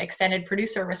 extended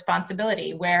producer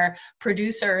responsibility, where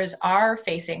producers are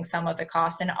facing some of the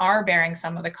costs and are bearing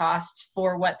some of the costs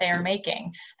for what they are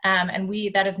making. And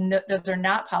those are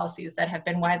not policies that have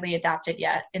been widely adopted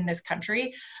yet in this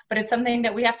country, but it's something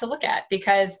that we have to look at,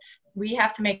 because we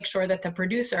have to make sure that the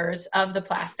producers of the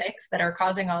plastics that are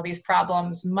causing all these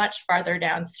problems much farther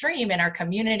downstream in our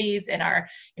communities, in our,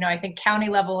 I think county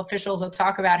level officials will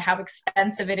talk about how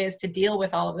expensive it is to deal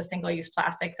with all of the single-use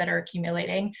plastics that are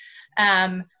accumulating.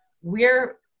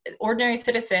 Ordinary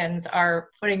citizens are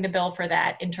footing the bill for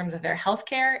that in terms of their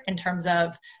healthcare, in terms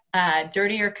of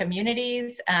dirtier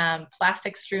communities,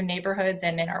 plastic-strewn neighborhoods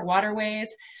and in our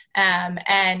waterways.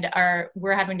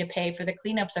 We're having to pay for the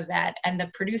cleanups of that, and the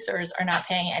producers are not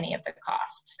paying any of the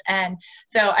costs. And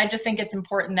so I just think it's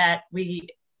important that we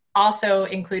also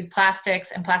include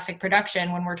plastics and plastic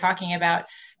production when we're talking about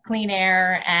clean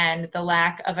air and the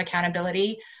lack of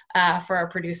accountability for our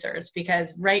producers,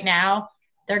 because right now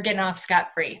they're getting off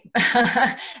scot-free.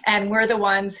 And we're the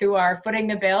ones who are footing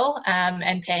the bill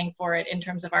and paying for it in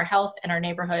terms of our health and our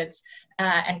neighborhoods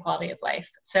and quality of life.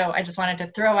 So I just wanted to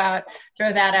throw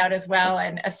that out as well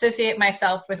and associate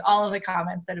myself with all of the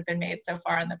comments that have been made so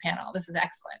far on the panel. This is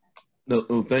excellent.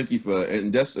 No, thank you for that.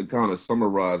 And just to kind of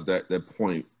summarize that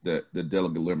point that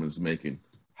Delegate Lierman is making,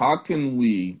 how can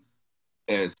we,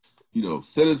 as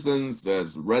citizens,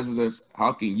 as residents,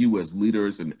 how can you as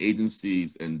leaders and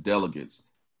agencies and delegates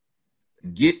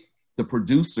get the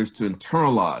producers to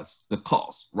internalize the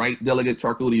costs, right? Delegate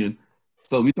Charkoudian.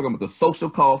 So we're talking about the social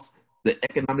costs, the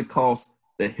economic costs,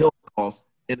 the health costs,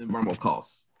 and the environmental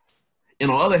costs.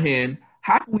 And on the other hand,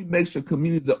 how can we make sure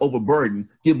communities that are overburdened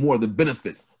get more of the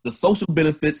benefits, the social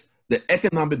benefits, the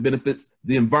economic benefits,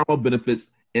 the environmental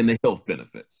benefits, and the health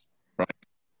benefits, right?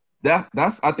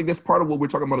 I think that's part of what we're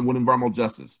talking about with environmental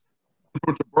justice.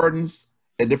 Different burdens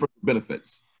and different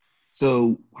benefits.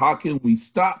 So how can we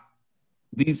stop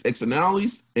these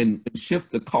externalities and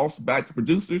shift the costs back to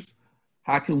producers?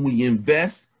 How can we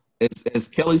invest, as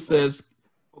Kelly says,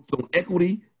 focus on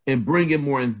equity and bring in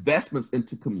more investments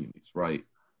into communities, right?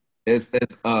 As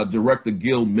Director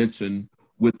Gill mentioned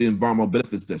with the environmental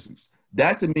benefits districts.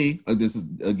 That to me, this is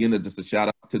again just a shout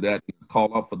out to that,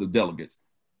 call out for the delegates.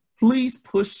 Please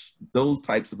push those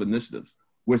types of initiatives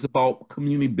where it's about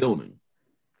community building.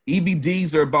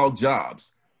 EBDs are about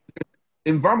jobs.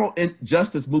 Environmental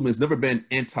justice movement has never been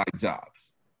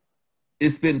anti-jobs.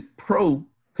 It's been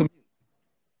pro-community,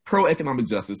 pro-economic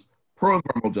justice,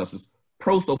 pro-environmental justice,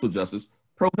 pro-social justice,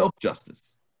 pro-health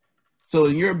justice. So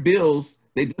in your bills,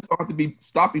 they just don't have to be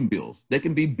stopping bills. They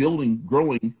can be building,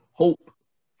 growing,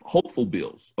 hopeful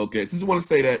bills. Okay, so I just want to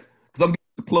say that because I'm going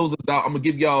to close this out. I'm going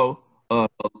to give y'all a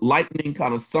lightning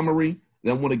kind of summary.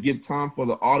 Then I want to give time for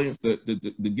the audience to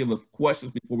give us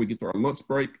questions before we get to our lunch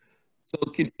break. So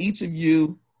can each of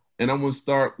you, and I'm going to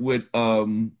start with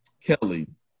Kelly,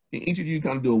 can each of you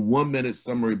kind of do a 1-minute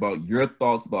summary about your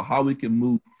thoughts about how we can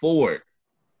move forward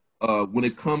when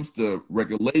it comes to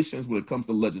regulations, when it comes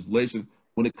to legislation,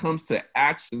 when it comes to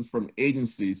actions from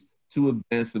agencies to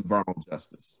advance environmental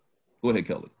justice? Go ahead,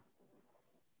 Kelly.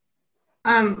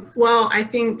 Well, I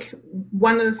think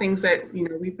one of the things that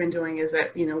we've been doing is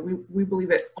that we believe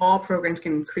that all programs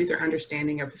can increase our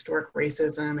understanding of historic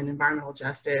racism and environmental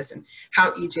justice and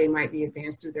how EJ might be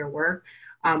advanced through their work.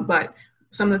 But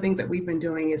some of the things that we've been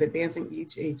doing is advancing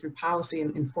EJ through policy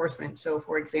and enforcement. So,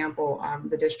 for example,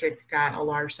 the district got a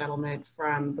large settlement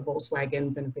from the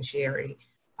Volkswagen beneficiary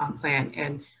plan,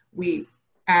 and we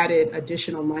added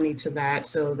additional money to that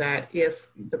so that if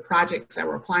the projects that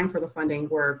were applying for the funding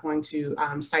were going to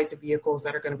cite the vehicles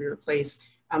that are going to be replaced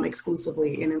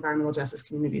exclusively in environmental justice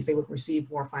communities, they would receive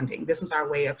more funding. This was our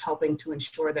way of helping to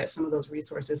ensure that some of those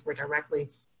resources were directly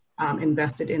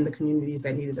invested in the communities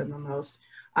that needed them the most.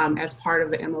 As part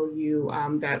of the MOU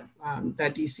that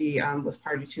DC was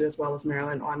party to, as well as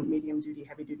Maryland, on medium duty,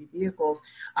 heavy duty vehicles,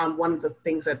 one of the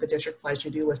things that the district pledged to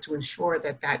do was to ensure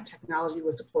that that technology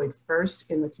was deployed first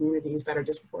in the communities that are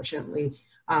disproportionately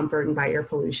burdened by air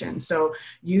pollution. So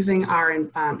using our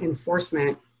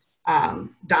enforcement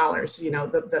dollars,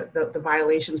 the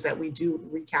violations that we do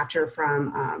recapture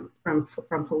from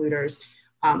polluters,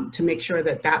 to make sure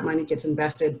that that money gets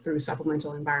invested through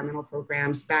supplemental environmental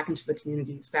programs back into the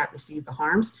communities that receive the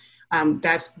harms.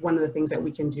 That's one of the things that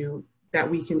we can do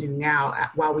now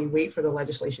while we wait for the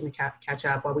legislation to catch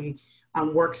up, while we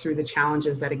work through the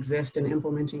challenges that exist in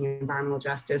implementing environmental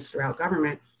justice throughout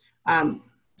government,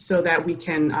 so that we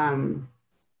can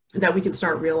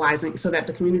start realizing, so that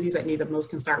the communities that need the most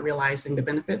can start realizing the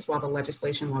benefits while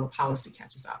the policy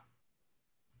catches up.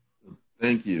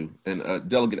 Thank you. And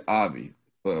Delegate Ivey,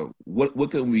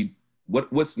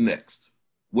 what's next?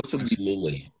 What should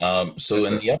Absolutely. So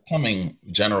in the upcoming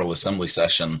General Assembly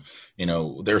session,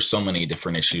 there's so many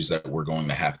different issues that we're going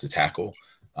to have to tackle.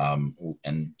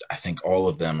 And I think all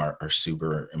of them are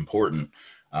super important.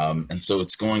 And so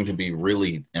it's going to be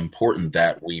really important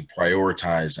that we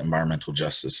prioritize environmental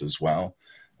justice as well.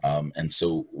 And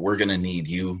so we're going to need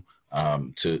you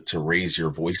to raise your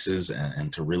voices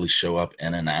and to really show up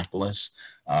in Annapolis.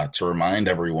 To remind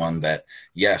everyone that,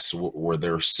 yes, where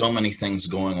there are so many things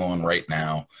going on right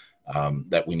now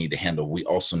that we need to handle, we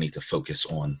also need to focus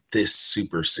on this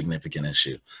super significant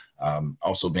issue.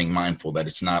 Also being mindful that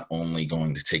it's not only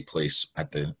going to take place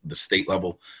at the state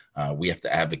level, we have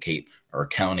to advocate our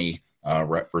county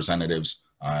representatives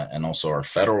and also our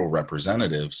federal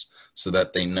representatives so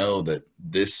that they know that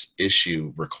this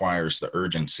issue requires the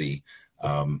urgency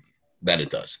that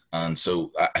it does. And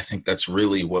so I think that's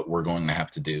really what we're going to have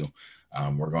to do.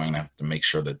 We're going to have to make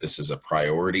sure that this is a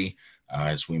priority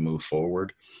as we move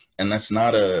forward. And that's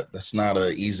not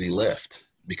a easy lift,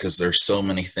 because there's so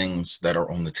many things that are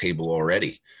on the table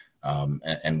already.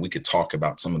 And we could talk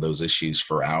about some of those issues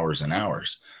for hours and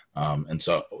hours. And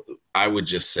so I would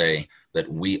just say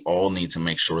that we all need to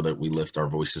make sure that we lift our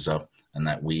voices up and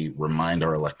that we remind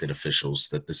our elected officials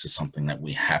that this is something that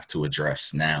we have to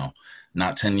address now,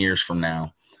 not 10 years from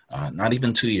now, not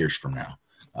even 2 years from now,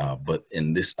 but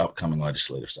in this upcoming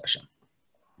legislative session.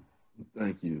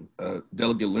 Thank you.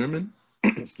 Delegate Lierman,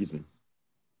 excuse me.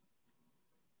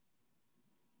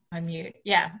 Unmute.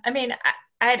 Yeah, I mean,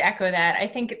 I'd echo that. I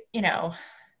think, you know,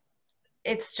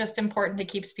 it's just important to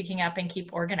keep speaking up and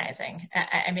keep organizing.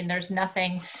 I mean, there's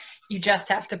nothing, you just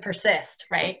have to persist,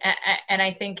 right? And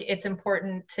I think it's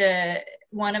important to,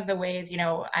 one of the ways, you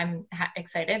know, I'm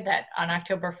excited that on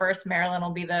October 1st, Maryland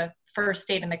will be the first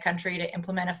state in the country to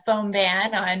implement a foam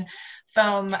ban on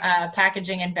foam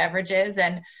packaging and beverages.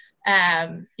 And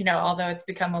you know, although it's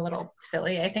become a little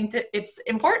silly, I think that it's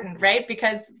important, right?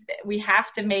 Because we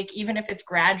have to make, even if it's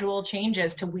gradual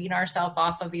changes, to wean ourselves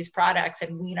off of these products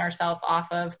and wean ourselves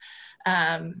off of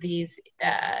these,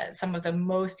 some of the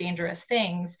most dangerous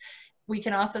things. We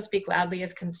can also speak loudly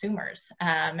as consumers.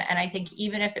 And I think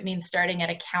even if it means starting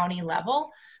at a county level,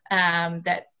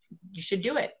 that you should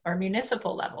do it, or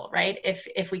municipal level, right?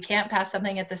 If we can't pass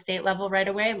something at the state level right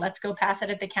away, let's go pass it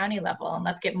at the county level, and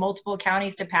let's get multiple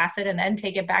counties to pass it and then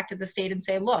take it back to the state and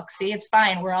say, look, see, it's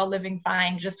fine. We're all living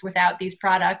fine just without these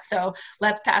products. So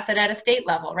let's pass it at a state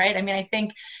level, right? I mean, I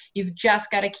think you've just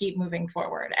got to keep moving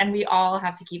forward, and we all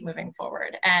have to keep moving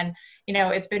forward. And, you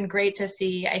know, it's been great to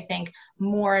see, I think,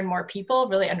 more and more people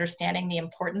really understanding the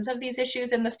importance of these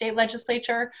issues in the state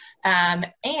legislature.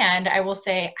 And I will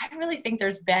say, I really think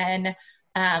there's been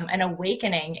an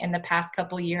awakening in the past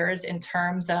couple years in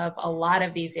terms of a lot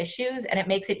of these issues, and it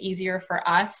makes it easier for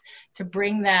us to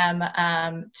bring them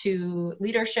to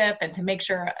leadership and to make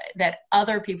sure that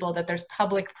other people, that there's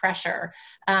public pressure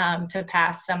to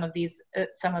pass some of these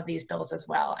bills as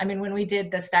well. I mean, when we did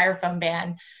the styrofoam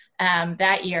ban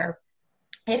that year,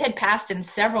 it had passed in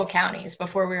several counties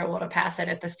before we were able to pass it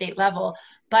at the state level,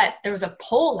 but there was a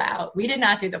poll out. We did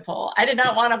not do the poll. I did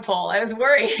not want a poll. I was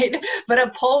worried, but a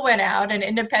poll went out, an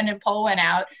independent poll went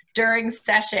out during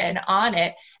session on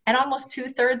it, and almost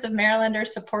 2/3 of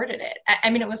Marylanders supported it.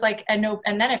 I mean, it was like a no,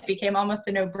 and then it became almost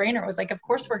a no-brainer. It was like, of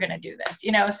course we're going to do this,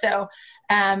 you know? So,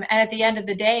 and at the end of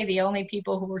the day, the only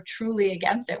people who were truly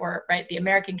against it were, right, the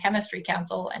American Chemistry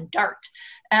Council and DART.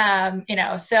 You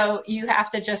know, so you have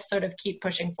to just sort of keep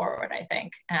pushing forward, I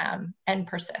think, and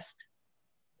persist.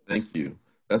 Thank you.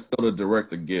 Let's go to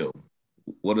Director Gill.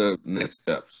 What are the next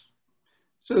steps?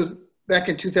 So back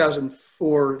in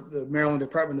 2004, the Maryland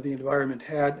Department of the Environment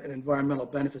had an environmental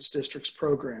benefits districts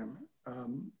program,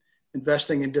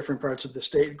 investing in different parts of the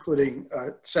state, including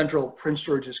central Prince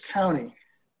George's County,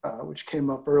 which came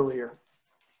up earlier.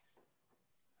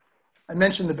 I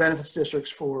mentioned the benefits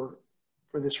districts for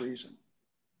this reason.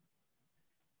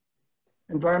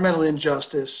 Environmental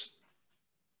injustice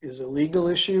is a legal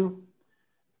issue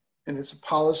and it's a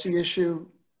policy issue,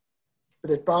 but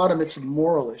at bottom, it's a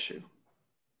moral issue.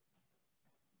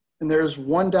 And there's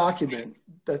one document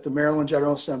that the Maryland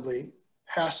General Assembly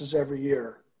passes every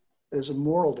year that is a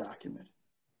moral document,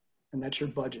 and that's your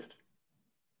budget.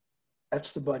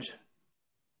 That's the budget.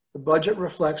 The budget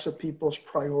reflects the people's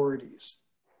priorities.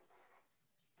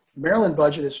 The Maryland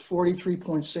budget is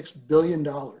 $43.6 billion.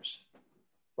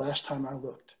 Last time I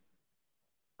looked.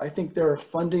 I think there are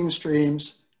funding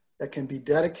streams that can be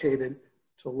dedicated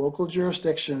to local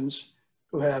jurisdictions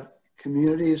who have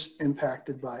communities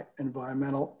impacted by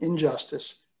environmental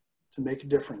injustice to make a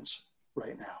difference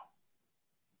right now.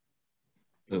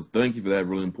 So thank you for that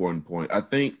really important point. I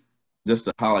think just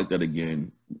to highlight that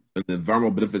again, in the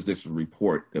Environmental Benefits District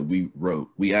report that we wrote,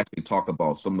 we actually talk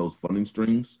about some of those funding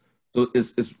streams. So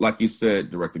it's like you said,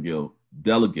 Director Gill,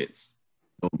 delegates.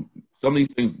 Some of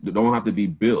these things don't have to be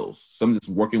bills. Some just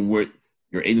working with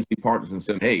your agency partners and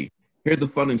saying, hey, here are the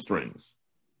funding streams.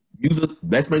 Use it.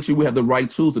 Let's make sure we have the right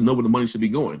tools to know where the money should be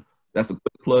going. That's a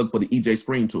quick plug for the EJ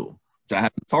screen tool, which I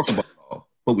haven't talked about at all,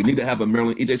 but we need to have a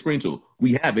Maryland EJ screen tool.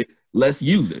 We have it. Let's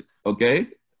use it. Okay.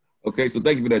 Okay. So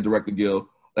thank you for that, Director Gill.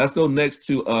 Let's go next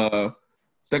to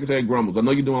Secretary Grumbles. I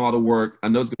know you're doing a lot of work. I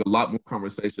know it's going to be a lot more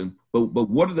conversation, but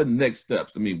what are the next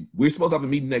steps? I mean, we're supposed to have a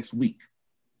meeting next week.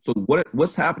 So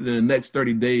what's happening in the next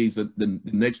 30 days, the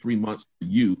next 3 months for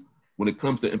you when it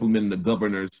comes to implementing the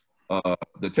governor's,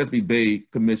 the Chesapeake Bay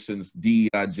Commission's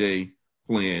DEIJ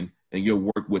plan and your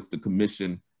work with the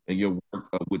commission and your work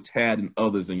with TAD and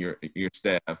others in your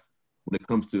staff when it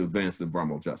comes to advancing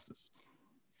environmental justice?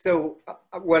 So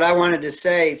what I wanted to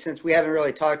say, since we haven't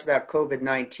really talked about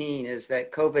COVID-19, is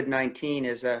that COVID-19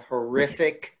 is a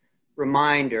horrific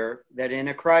reminder that in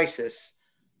a crisis,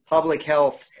 public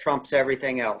health trumps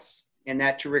everything else. And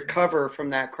that to recover from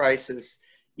that crisis,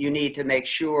 you need to make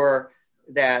sure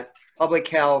that public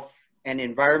health and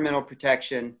environmental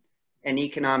protection and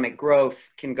economic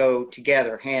growth can go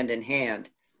together hand in hand.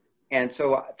 And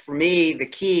so for me, the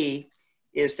key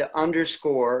is to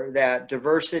underscore that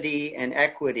diversity and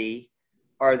equity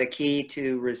are the key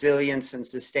to resilience and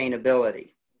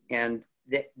sustainability. And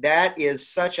that is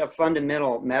such a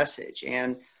fundamental message,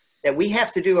 and that we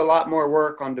have to do a lot more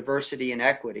work on diversity and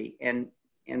equity.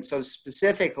 And so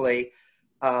specifically,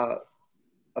 a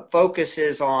focus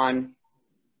is on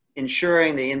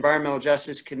ensuring the Environmental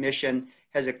Justice Commission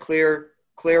has a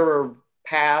clearer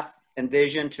path and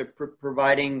vision to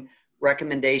providing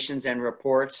recommendations and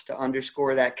reports to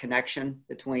underscore that connection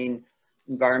between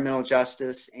environmental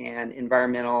justice and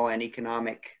environmental and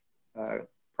economic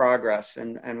progress.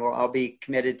 And I'll be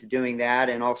committed to doing that,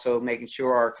 and also making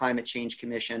sure our Climate Change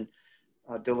Commission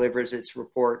delivers its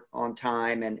report on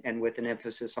time and with an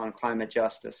emphasis on climate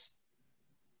justice.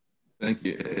 Thank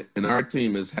you. And our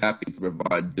team is happy to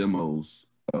provide demos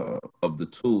of the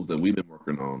tools that we've been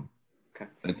working on,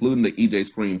 including the EJ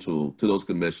Screen tool, to those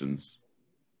commissions.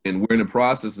 And we're in the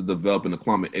process of developing a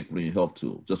climate equity and health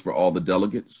tool just for all the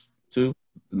delegates too.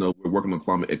 We're working on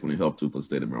climate equity and health tool for the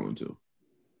state of Maryland too.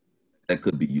 That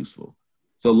could be useful.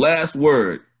 So last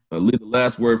word, leave the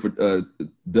last word for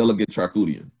Delegate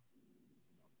Charkoudian.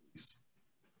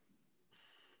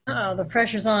 Oh, the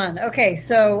pressure's on. Okay,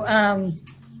 so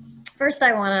first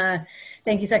I want to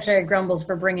thank you, Secretary Grumbles,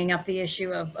 for bringing up the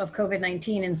issue of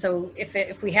COVID-19. And so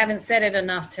if we haven't said it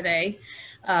enough today,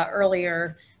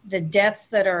 earlier, the deaths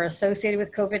that are associated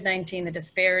with COVID-19, the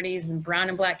disparities in brown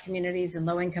and black communities and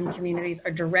low-income communities are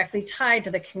directly tied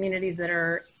to the communities that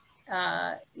are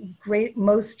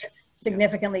most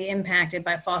significantly impacted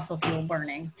by fossil fuel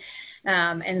burning.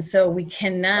 And so we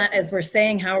cannot, as we're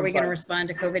saying, how are we going to respond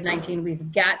to COVID-19?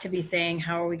 We've got to be saying,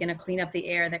 how are we going to clean up the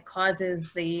air that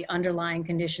causes the underlying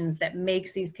conditions that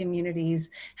makes these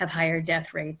communities have higher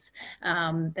death rates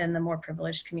than the more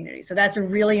privileged communities. So that's a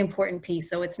really important piece.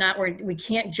 So it's not, we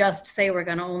can't just say we're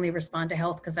going to only respond to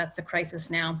health, because that's the crisis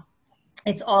now.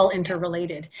 It's all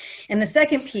interrelated. And the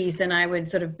second piece, and I would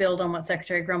sort of build on what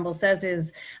Secretary Grumble says,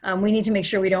 is we need to make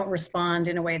sure we don't respond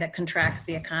in a way that contracts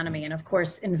the economy. And of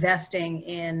course, investing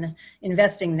in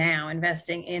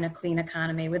a clean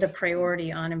economy with a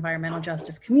priority on environmental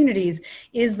justice communities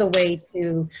is the way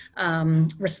to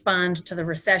respond to the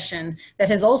recession that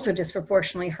has also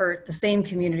disproportionately hurt the same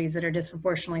communities that are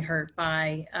disproportionately hurt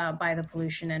by the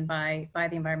pollution and by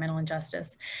the environmental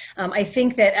injustice. I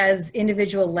think that as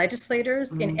individual legislators,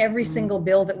 in every single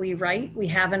bill that we write, we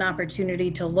have an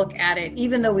opportunity to look at it,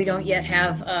 even though we don't yet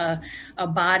have a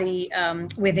body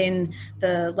within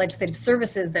the legislative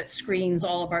services that screens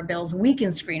all of our bills. We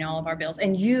can screen all of our bills,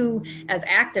 and you as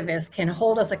activists can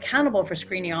hold us accountable for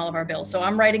screening all of our bills. So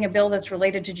I'm writing a bill that's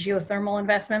related to geothermal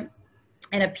investment,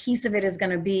 and a piece of it is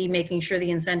going to be making sure the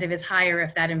incentive is higher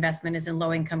if that investment is in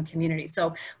low-income communities.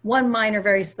 So one minor,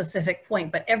 very specific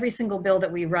point, but every single bill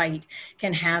that we write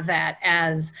can have that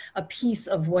as a piece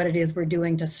of what it is we're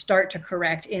doing to start to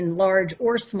correct, in large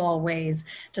or small ways,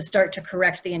 to start to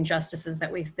correct the injustices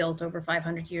that we've built over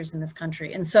 500 years in this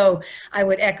country. And so I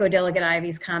would echo Delegate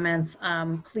Ivey's comments.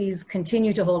 Please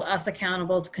continue to hold us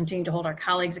accountable, to continue to hold our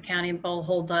colleagues accountable,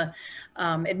 hold the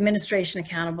administration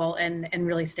accountable, and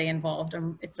really stay involved.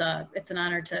 It's an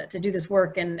honor to do this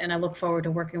work, and I look forward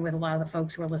to working with a lot of the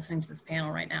folks who are listening to this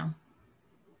panel right now.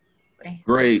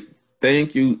 Great.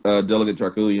 Thank you, Delegate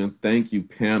Charkoudian. Thank you,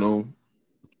 panel.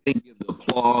 We can't give the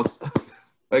applause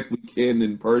like we can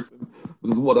in person. We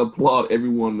just want to applaud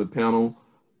everyone on the panel.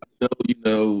 I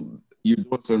know, you're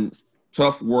doing some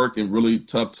tough work in really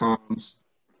tough times,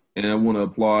 and I want to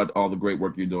applaud all the great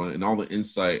work you're doing and all the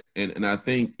insight. And I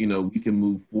think, we can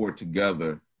move forward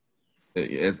together,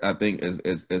 as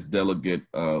Delegate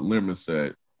Lierman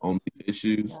said, on these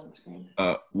issues.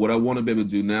 What I want to be able to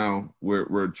do now,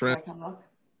 we're trying to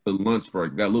lunch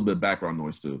break. Got a little bit of background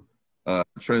noise too.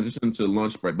 Transition to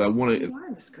lunch break, but I want to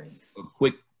a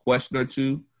quick question or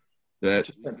two that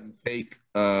we can take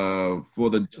before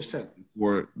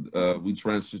we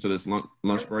transition to this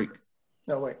lunch break.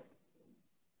 No, wait.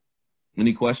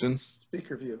 Any questions?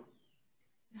 Speaker view.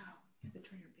 No, you have to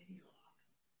turn your video off.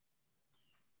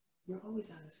 You're always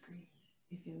on the screen.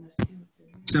 If you miss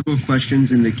several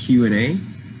questions in the Q&A.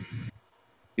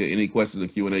 Yeah, any questions in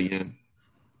the Q&A, Yan?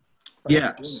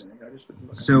 Yeah.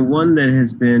 So one that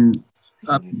has been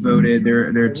upvoted.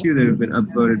 There are two that have been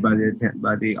upvoted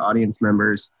by the audience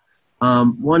members.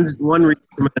 One reading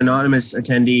from an anonymous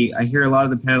attendee. I hear a lot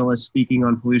of the panelists speaking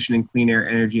on pollution and clean air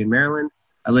energy in Maryland.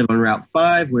 I live on Route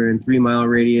 5, where in 3-mile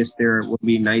radius there will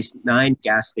be 9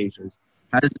 gas stations.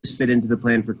 How does this fit into the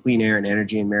plan for clean air and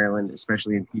energy in Maryland,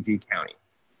 especially in PG County?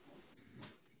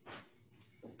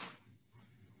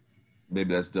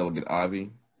 Maybe that's Delegate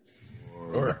Ivey.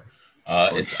 Sure.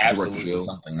 It's absolutely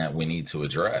something that we need to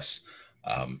address.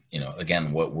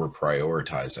 Again, what we're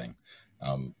prioritizing.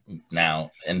 Now,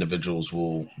 individuals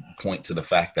will point to the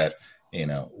fact that,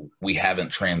 we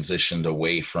haven't transitioned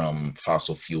away from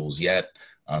fossil fuels yet.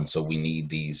 So we need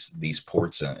these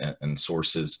ports and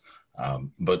sources.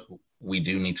 But we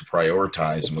do need to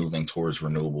prioritize moving towards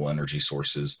renewable energy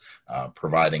sources,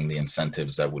 providing the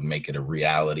incentives that would make it a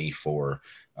reality for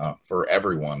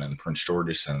everyone in Prince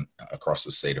George's and across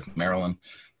the state of Maryland.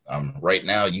 Right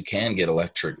now, you can get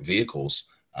electric vehicles.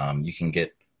 You can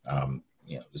get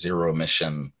zero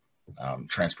emission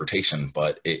transportation,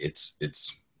 but it's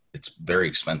very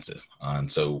expensive.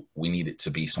 And so we need it to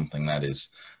be something that is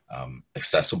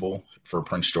accessible for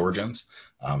Prince Georgians,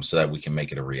 so that we can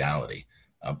make it a reality.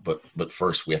 But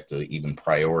first, we have to even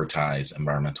prioritize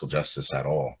environmental justice at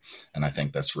all. And I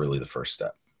think that's really the first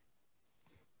step.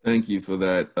 Thank you for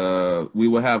that. We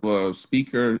will have a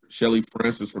speaker, Shelley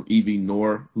Francis from EV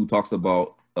Nor, who talks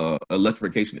about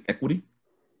electrification equity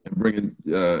and bringing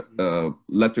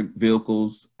electric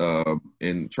vehicles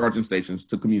and charging stations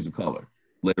to communities of color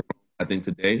later on, I think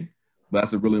today. But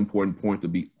that's a really important point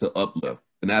to uplift.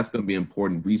 And that's going to be an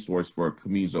important resource for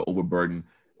communities that are overburdened,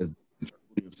 as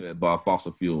Julian said, by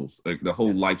fossil fuels, like the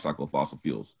whole life cycle of fossil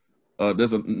fuels.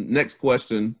 There's a next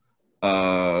question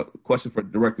for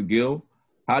Director Gill.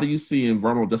 How do you see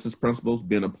environmental justice principles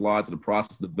being applied to the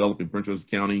process of developing Prince George's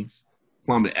County's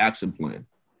climate action plan?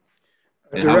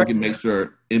 And how we can make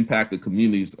sure impacted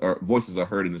communities or voices are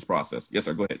heard in this process? Yes,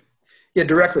 sir, go ahead. Yeah,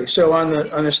 directly. So on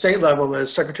the state level,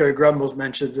 as Secretary Grumbles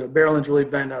mentioned, Maryland's really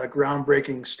been a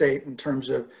groundbreaking state in terms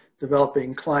of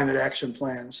developing climate action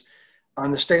plans.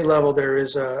 On the state level, there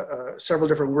is several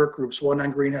different work groups, one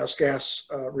on greenhouse gas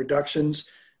reductions,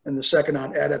 and the second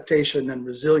on adaptation and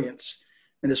resilience.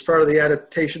 And as part of the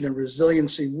adaptation and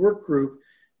resiliency work group,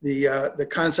 the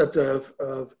concept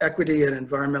of equity and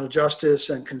environmental justice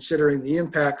and considering the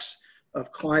impacts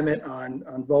of climate on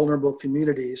vulnerable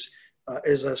communities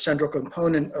is a central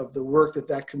component of the work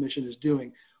that commission is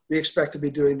doing. We expect to be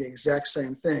doing the exact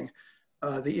same thing.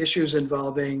 The issues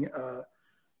involving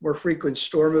more frequent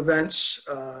storm events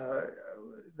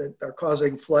that are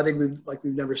causing flooding like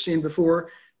we've never seen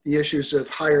before, the issues of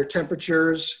higher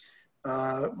temperatures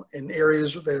in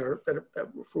areas for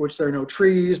which there are no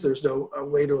trees, there's no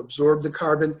way to absorb the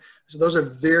carbon. So those are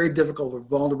very difficult or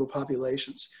vulnerable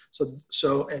populations.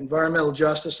 So environmental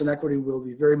justice and equity will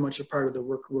be very much a part of the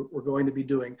work we're going to be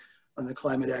doing on the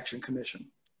Climate Action Commission.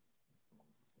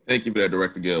 Thank you for that,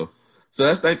 Director Gill. So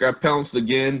let's thank our panelists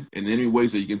again in any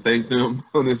ways that you can thank them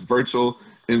on this virtual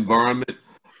environment.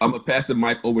 I'm gonna pass the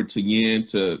mic over to Yan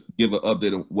to give an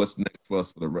update on what's next for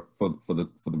us for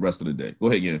the rest of the day. Go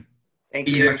ahead, Yan. Thank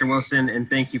you, Dr. Wilson, and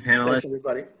thank you, panelists. Thanks,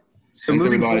 everybody. So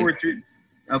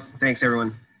thanks,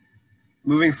 everyone.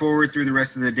 Moving forward through the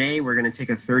rest of the day, we're going to take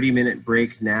a 30-minute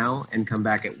break now and come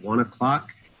back at 1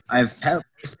 o'clock. I've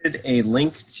posted a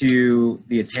link to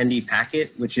the attendee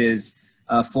packet, which is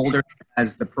a folder that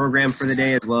has the program for the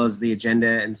day as well as the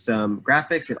agenda and some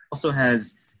graphics. It also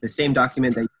has the same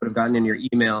document that you would have gotten in your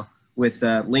email with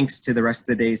links to the rest of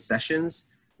the day's sessions.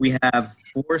 We have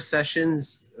 4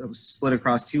 sessions split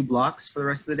across 2 blocks for the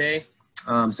rest of the day.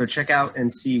 So check out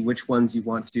and see which ones you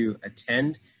want to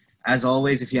attend. As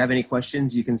always, if you have any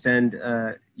questions, you can send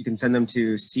them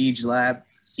to CEEJH Lab,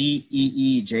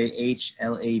 CEEJH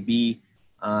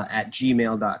Lab at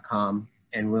gmail.com,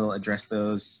 and we'll address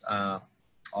those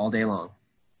all day long.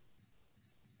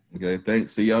 Okay,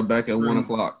 thanks. See y'all back at 1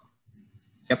 o'clock.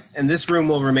 Yep, and this room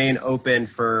will remain open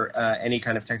for any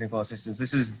kind of technical assistance.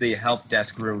 This is the help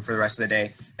desk room for the rest of the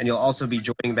day, and you'll also be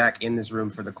joining back in this room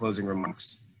for the closing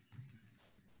remarks.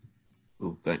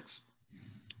 Oh, thanks.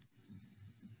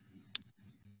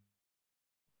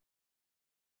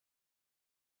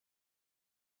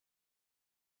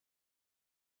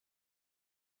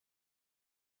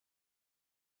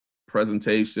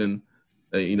 Presentation,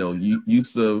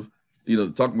 use of,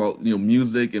 talking about,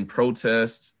 music and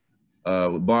protest,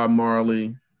 with Bob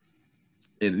Marley,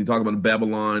 and you talk about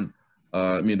Babylon.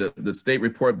 The state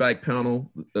report back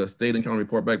panel, the state and county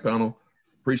report back panel.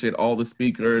 Appreciate all the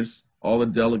speakers, all the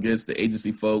delegates, the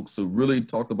agency folks who really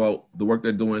talked about the work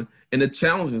they're doing and the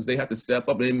challenges they have to step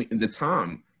up, and the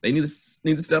time they need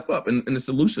to step up, and the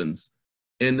solutions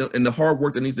and the hard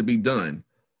work that needs to be done.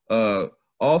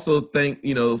 Also thank,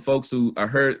 folks who, I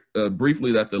heard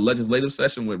briefly that the legislative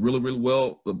session went really, really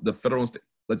well, the federal and state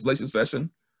legislation session.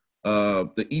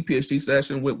 The EPHC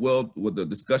session went well with the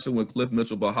discussion with Cliff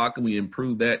Mitchell about how can we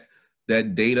improve that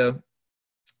data.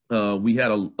 We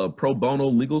had a pro bono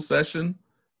legal session.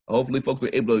 Hopefully folks were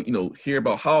able to, hear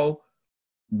about how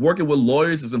working with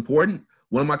lawyers is important.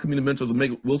 One of my community mentors,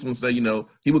 Wilson, would say,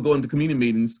 he would go into community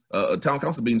meetings, town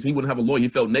council meetings, he wouldn't have a lawyer, he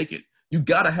felt naked. You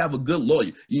gotta have a good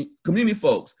lawyer. Community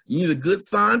folks, you need a good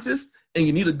scientist and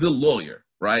you need a good lawyer,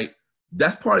 right?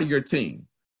 That's part of your team.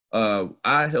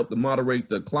 I helped to moderate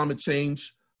the climate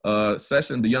change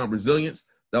session, Beyond Resilience.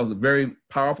 That was a very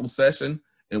powerful session.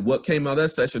 And what came out of that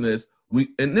session is,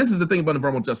 and this is the thing about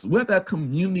environmental justice, we have to have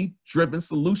community-driven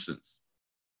solutions,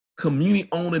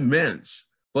 community-owned and managed.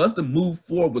 For us to move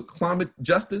forward with climate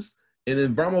justice and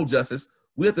environmental justice,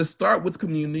 we have to start with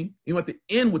community, and we have to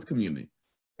end with community.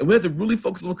 And we have to really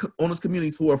focus on those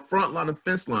communities who are frontline and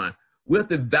fence line. We have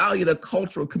to value the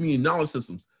cultural community knowledge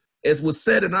systems. As was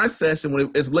said in our session,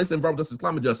 when it relates to environmental justice,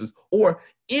 climate justice, or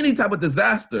any type of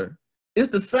disaster, it's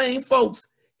the same folks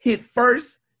hit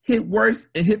first, hit worst,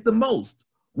 and hit the most.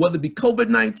 Whether it be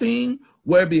COVID-19,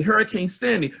 whether it be Hurricane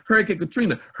Sandy, Hurricane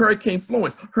Katrina, Hurricane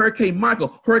Florence, Hurricane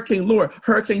Michael, Hurricane Laura,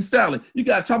 Hurricane Sally. You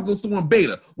got Tropical Storm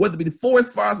Beta, whether it be the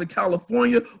forest fires in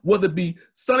California, whether it be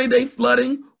sunny day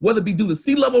flooding, whether it be due to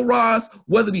sea level rise,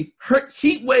 whether it be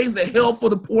heat waves that hell for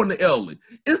the poor and the elderly.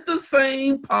 It's the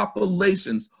same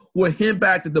populations who are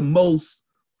impacted the most,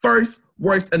 first,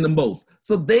 worst, and the most.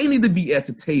 So they need to be at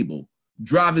the table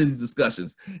driving these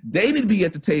discussions. They need to be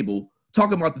at the table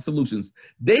talking about the solutions.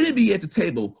 They need to be at the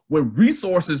table where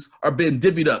resources are being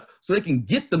divvied up so they can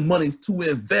get the monies to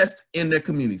invest in their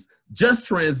communities. Just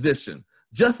transition,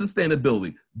 just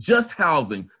sustainability, just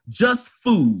housing, just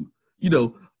food,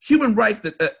 human rights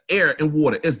to air and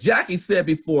water. As Jackie said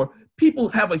before, people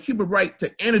have a human right to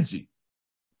energy.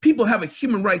 People have a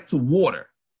human right to water.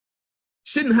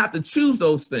 Shouldn't have to choose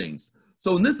those things.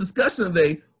 So in this discussion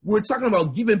today, we're talking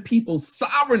about giving people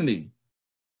sovereignty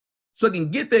so they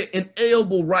can get their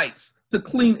inalienable rights to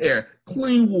clean air,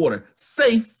 clean water,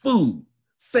 safe food,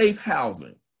 safe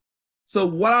housing. So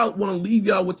what I want to leave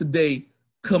y'all with today,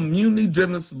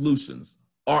 community-driven solutions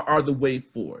are the way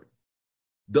forward.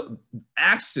 The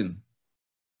action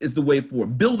is the way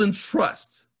forward. Building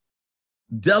trust,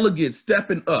 delegates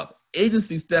stepping up,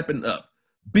 agencies stepping up,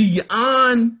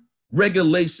 beyond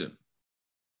regulation.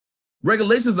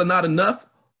 Regulations are not enough.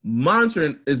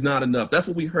 Monitoring is not enough. That's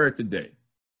what we heard today.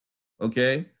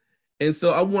 Okay? And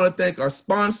so I want to thank our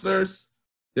sponsors.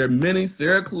 There are many: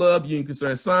 Sierra Club, Union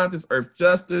Concerned Scientists, Earth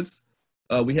Justice.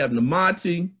 We have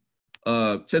Namati,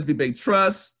 Chesapeake Bay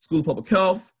Trust, School of Public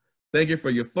Health. Thank you for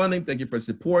your funding. Thank you for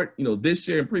support, this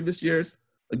year and previous years.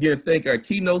 Again, thank our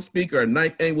keynote speaker, our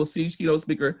 9th annual CEEJH keynote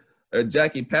speaker,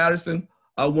 Jackie Patterson.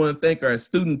 I want to thank our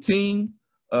student team,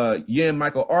 Yan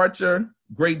Michael Archer.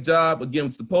 Great job, again,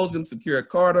 with Symposium, Sakira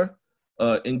Carter,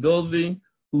 Ngozi,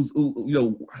 who's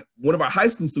one of our high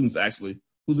school students, actually,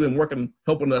 who's been working,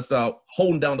 helping us out,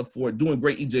 holding down the fort, doing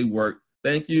great EJ work.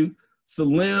 Thank you.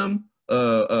 Salim,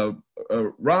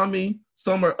 Rami,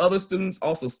 some are other students,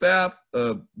 also staff,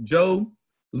 Joe,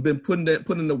 who's been putting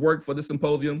in the work for this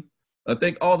symposium.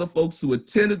 Thank all the folks who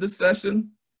attended the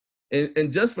session.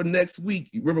 And just for next week,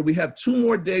 remember, we have 2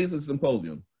 more days of the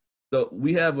symposium. So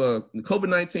we have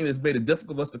COVID-19 has made it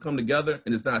difficult for us to come together,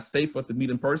 and it's not safe for us to meet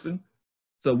in person.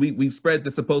 So we spread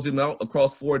the symposium out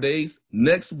across 4 days.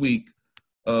 Next week,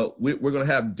 we're going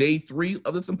to have day 3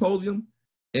 of the symposium.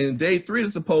 And day 3 of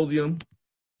the symposium,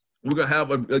 we're going to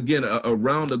have, again, a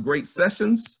round of great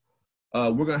sessions.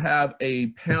 We're going to have a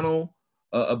panel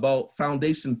about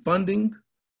foundation funding.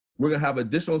 We're going to have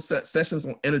additional sessions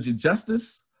on energy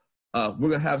justice. We're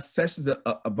going to have sessions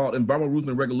about environmental rules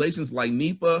and regulations like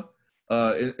NEPA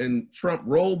and Trump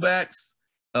rollbacks.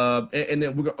 And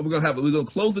then we're going to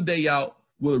close the day out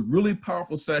with a really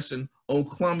powerful session on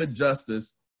climate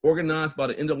justice organized by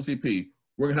the NAACP.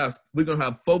 We're going to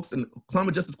have folks and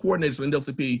climate justice coordinators for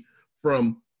NAACP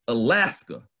from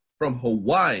Alaska, from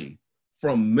Hawaii,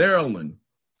 from Maryland,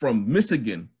 from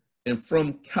Michigan, and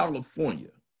from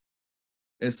California.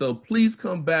 And so please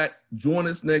come back, join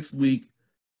us next week.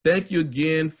 Thank you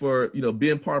again for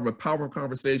being part of a powerful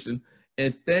conversation,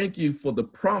 and thank you for the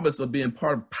promise of being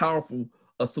part of powerful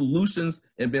solutions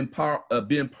and being part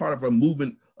of a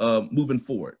movement moving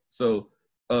forward. So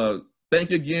thank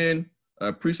you again. I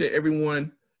appreciate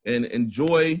everyone, and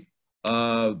enjoy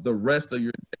the rest of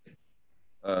your day.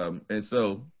 And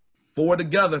so forward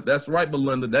together. That's right,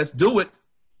 Belinda. Let's do it.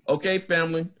 Okay,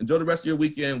 family. Enjoy the rest of your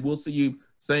weekend. We'll see you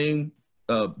same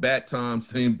bat time,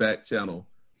 same bat channel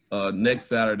next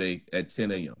Saturday at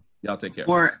 10 a.m. Y'all take care.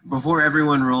 Before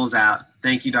everyone rolls out,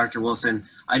 thank you, Dr. Wilson.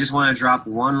 I just want to drop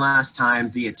one last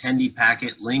time the attendee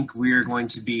packet link. We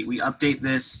update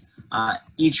this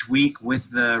each week with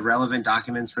the relevant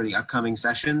documents for the upcoming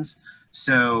sessions.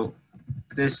 So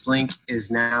this link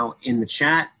is now in the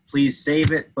chat. Please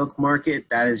save it, bookmark it.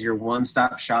 That is your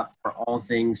one-stop shop for all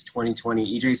things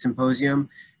 2020 EJ Symposium.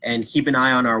 And keep an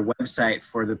eye on our website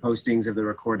for the postings of the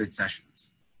recorded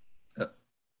sessions.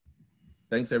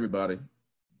 Thanks, everybody.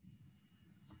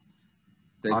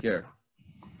 Take care.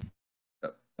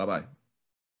 Bye-bye.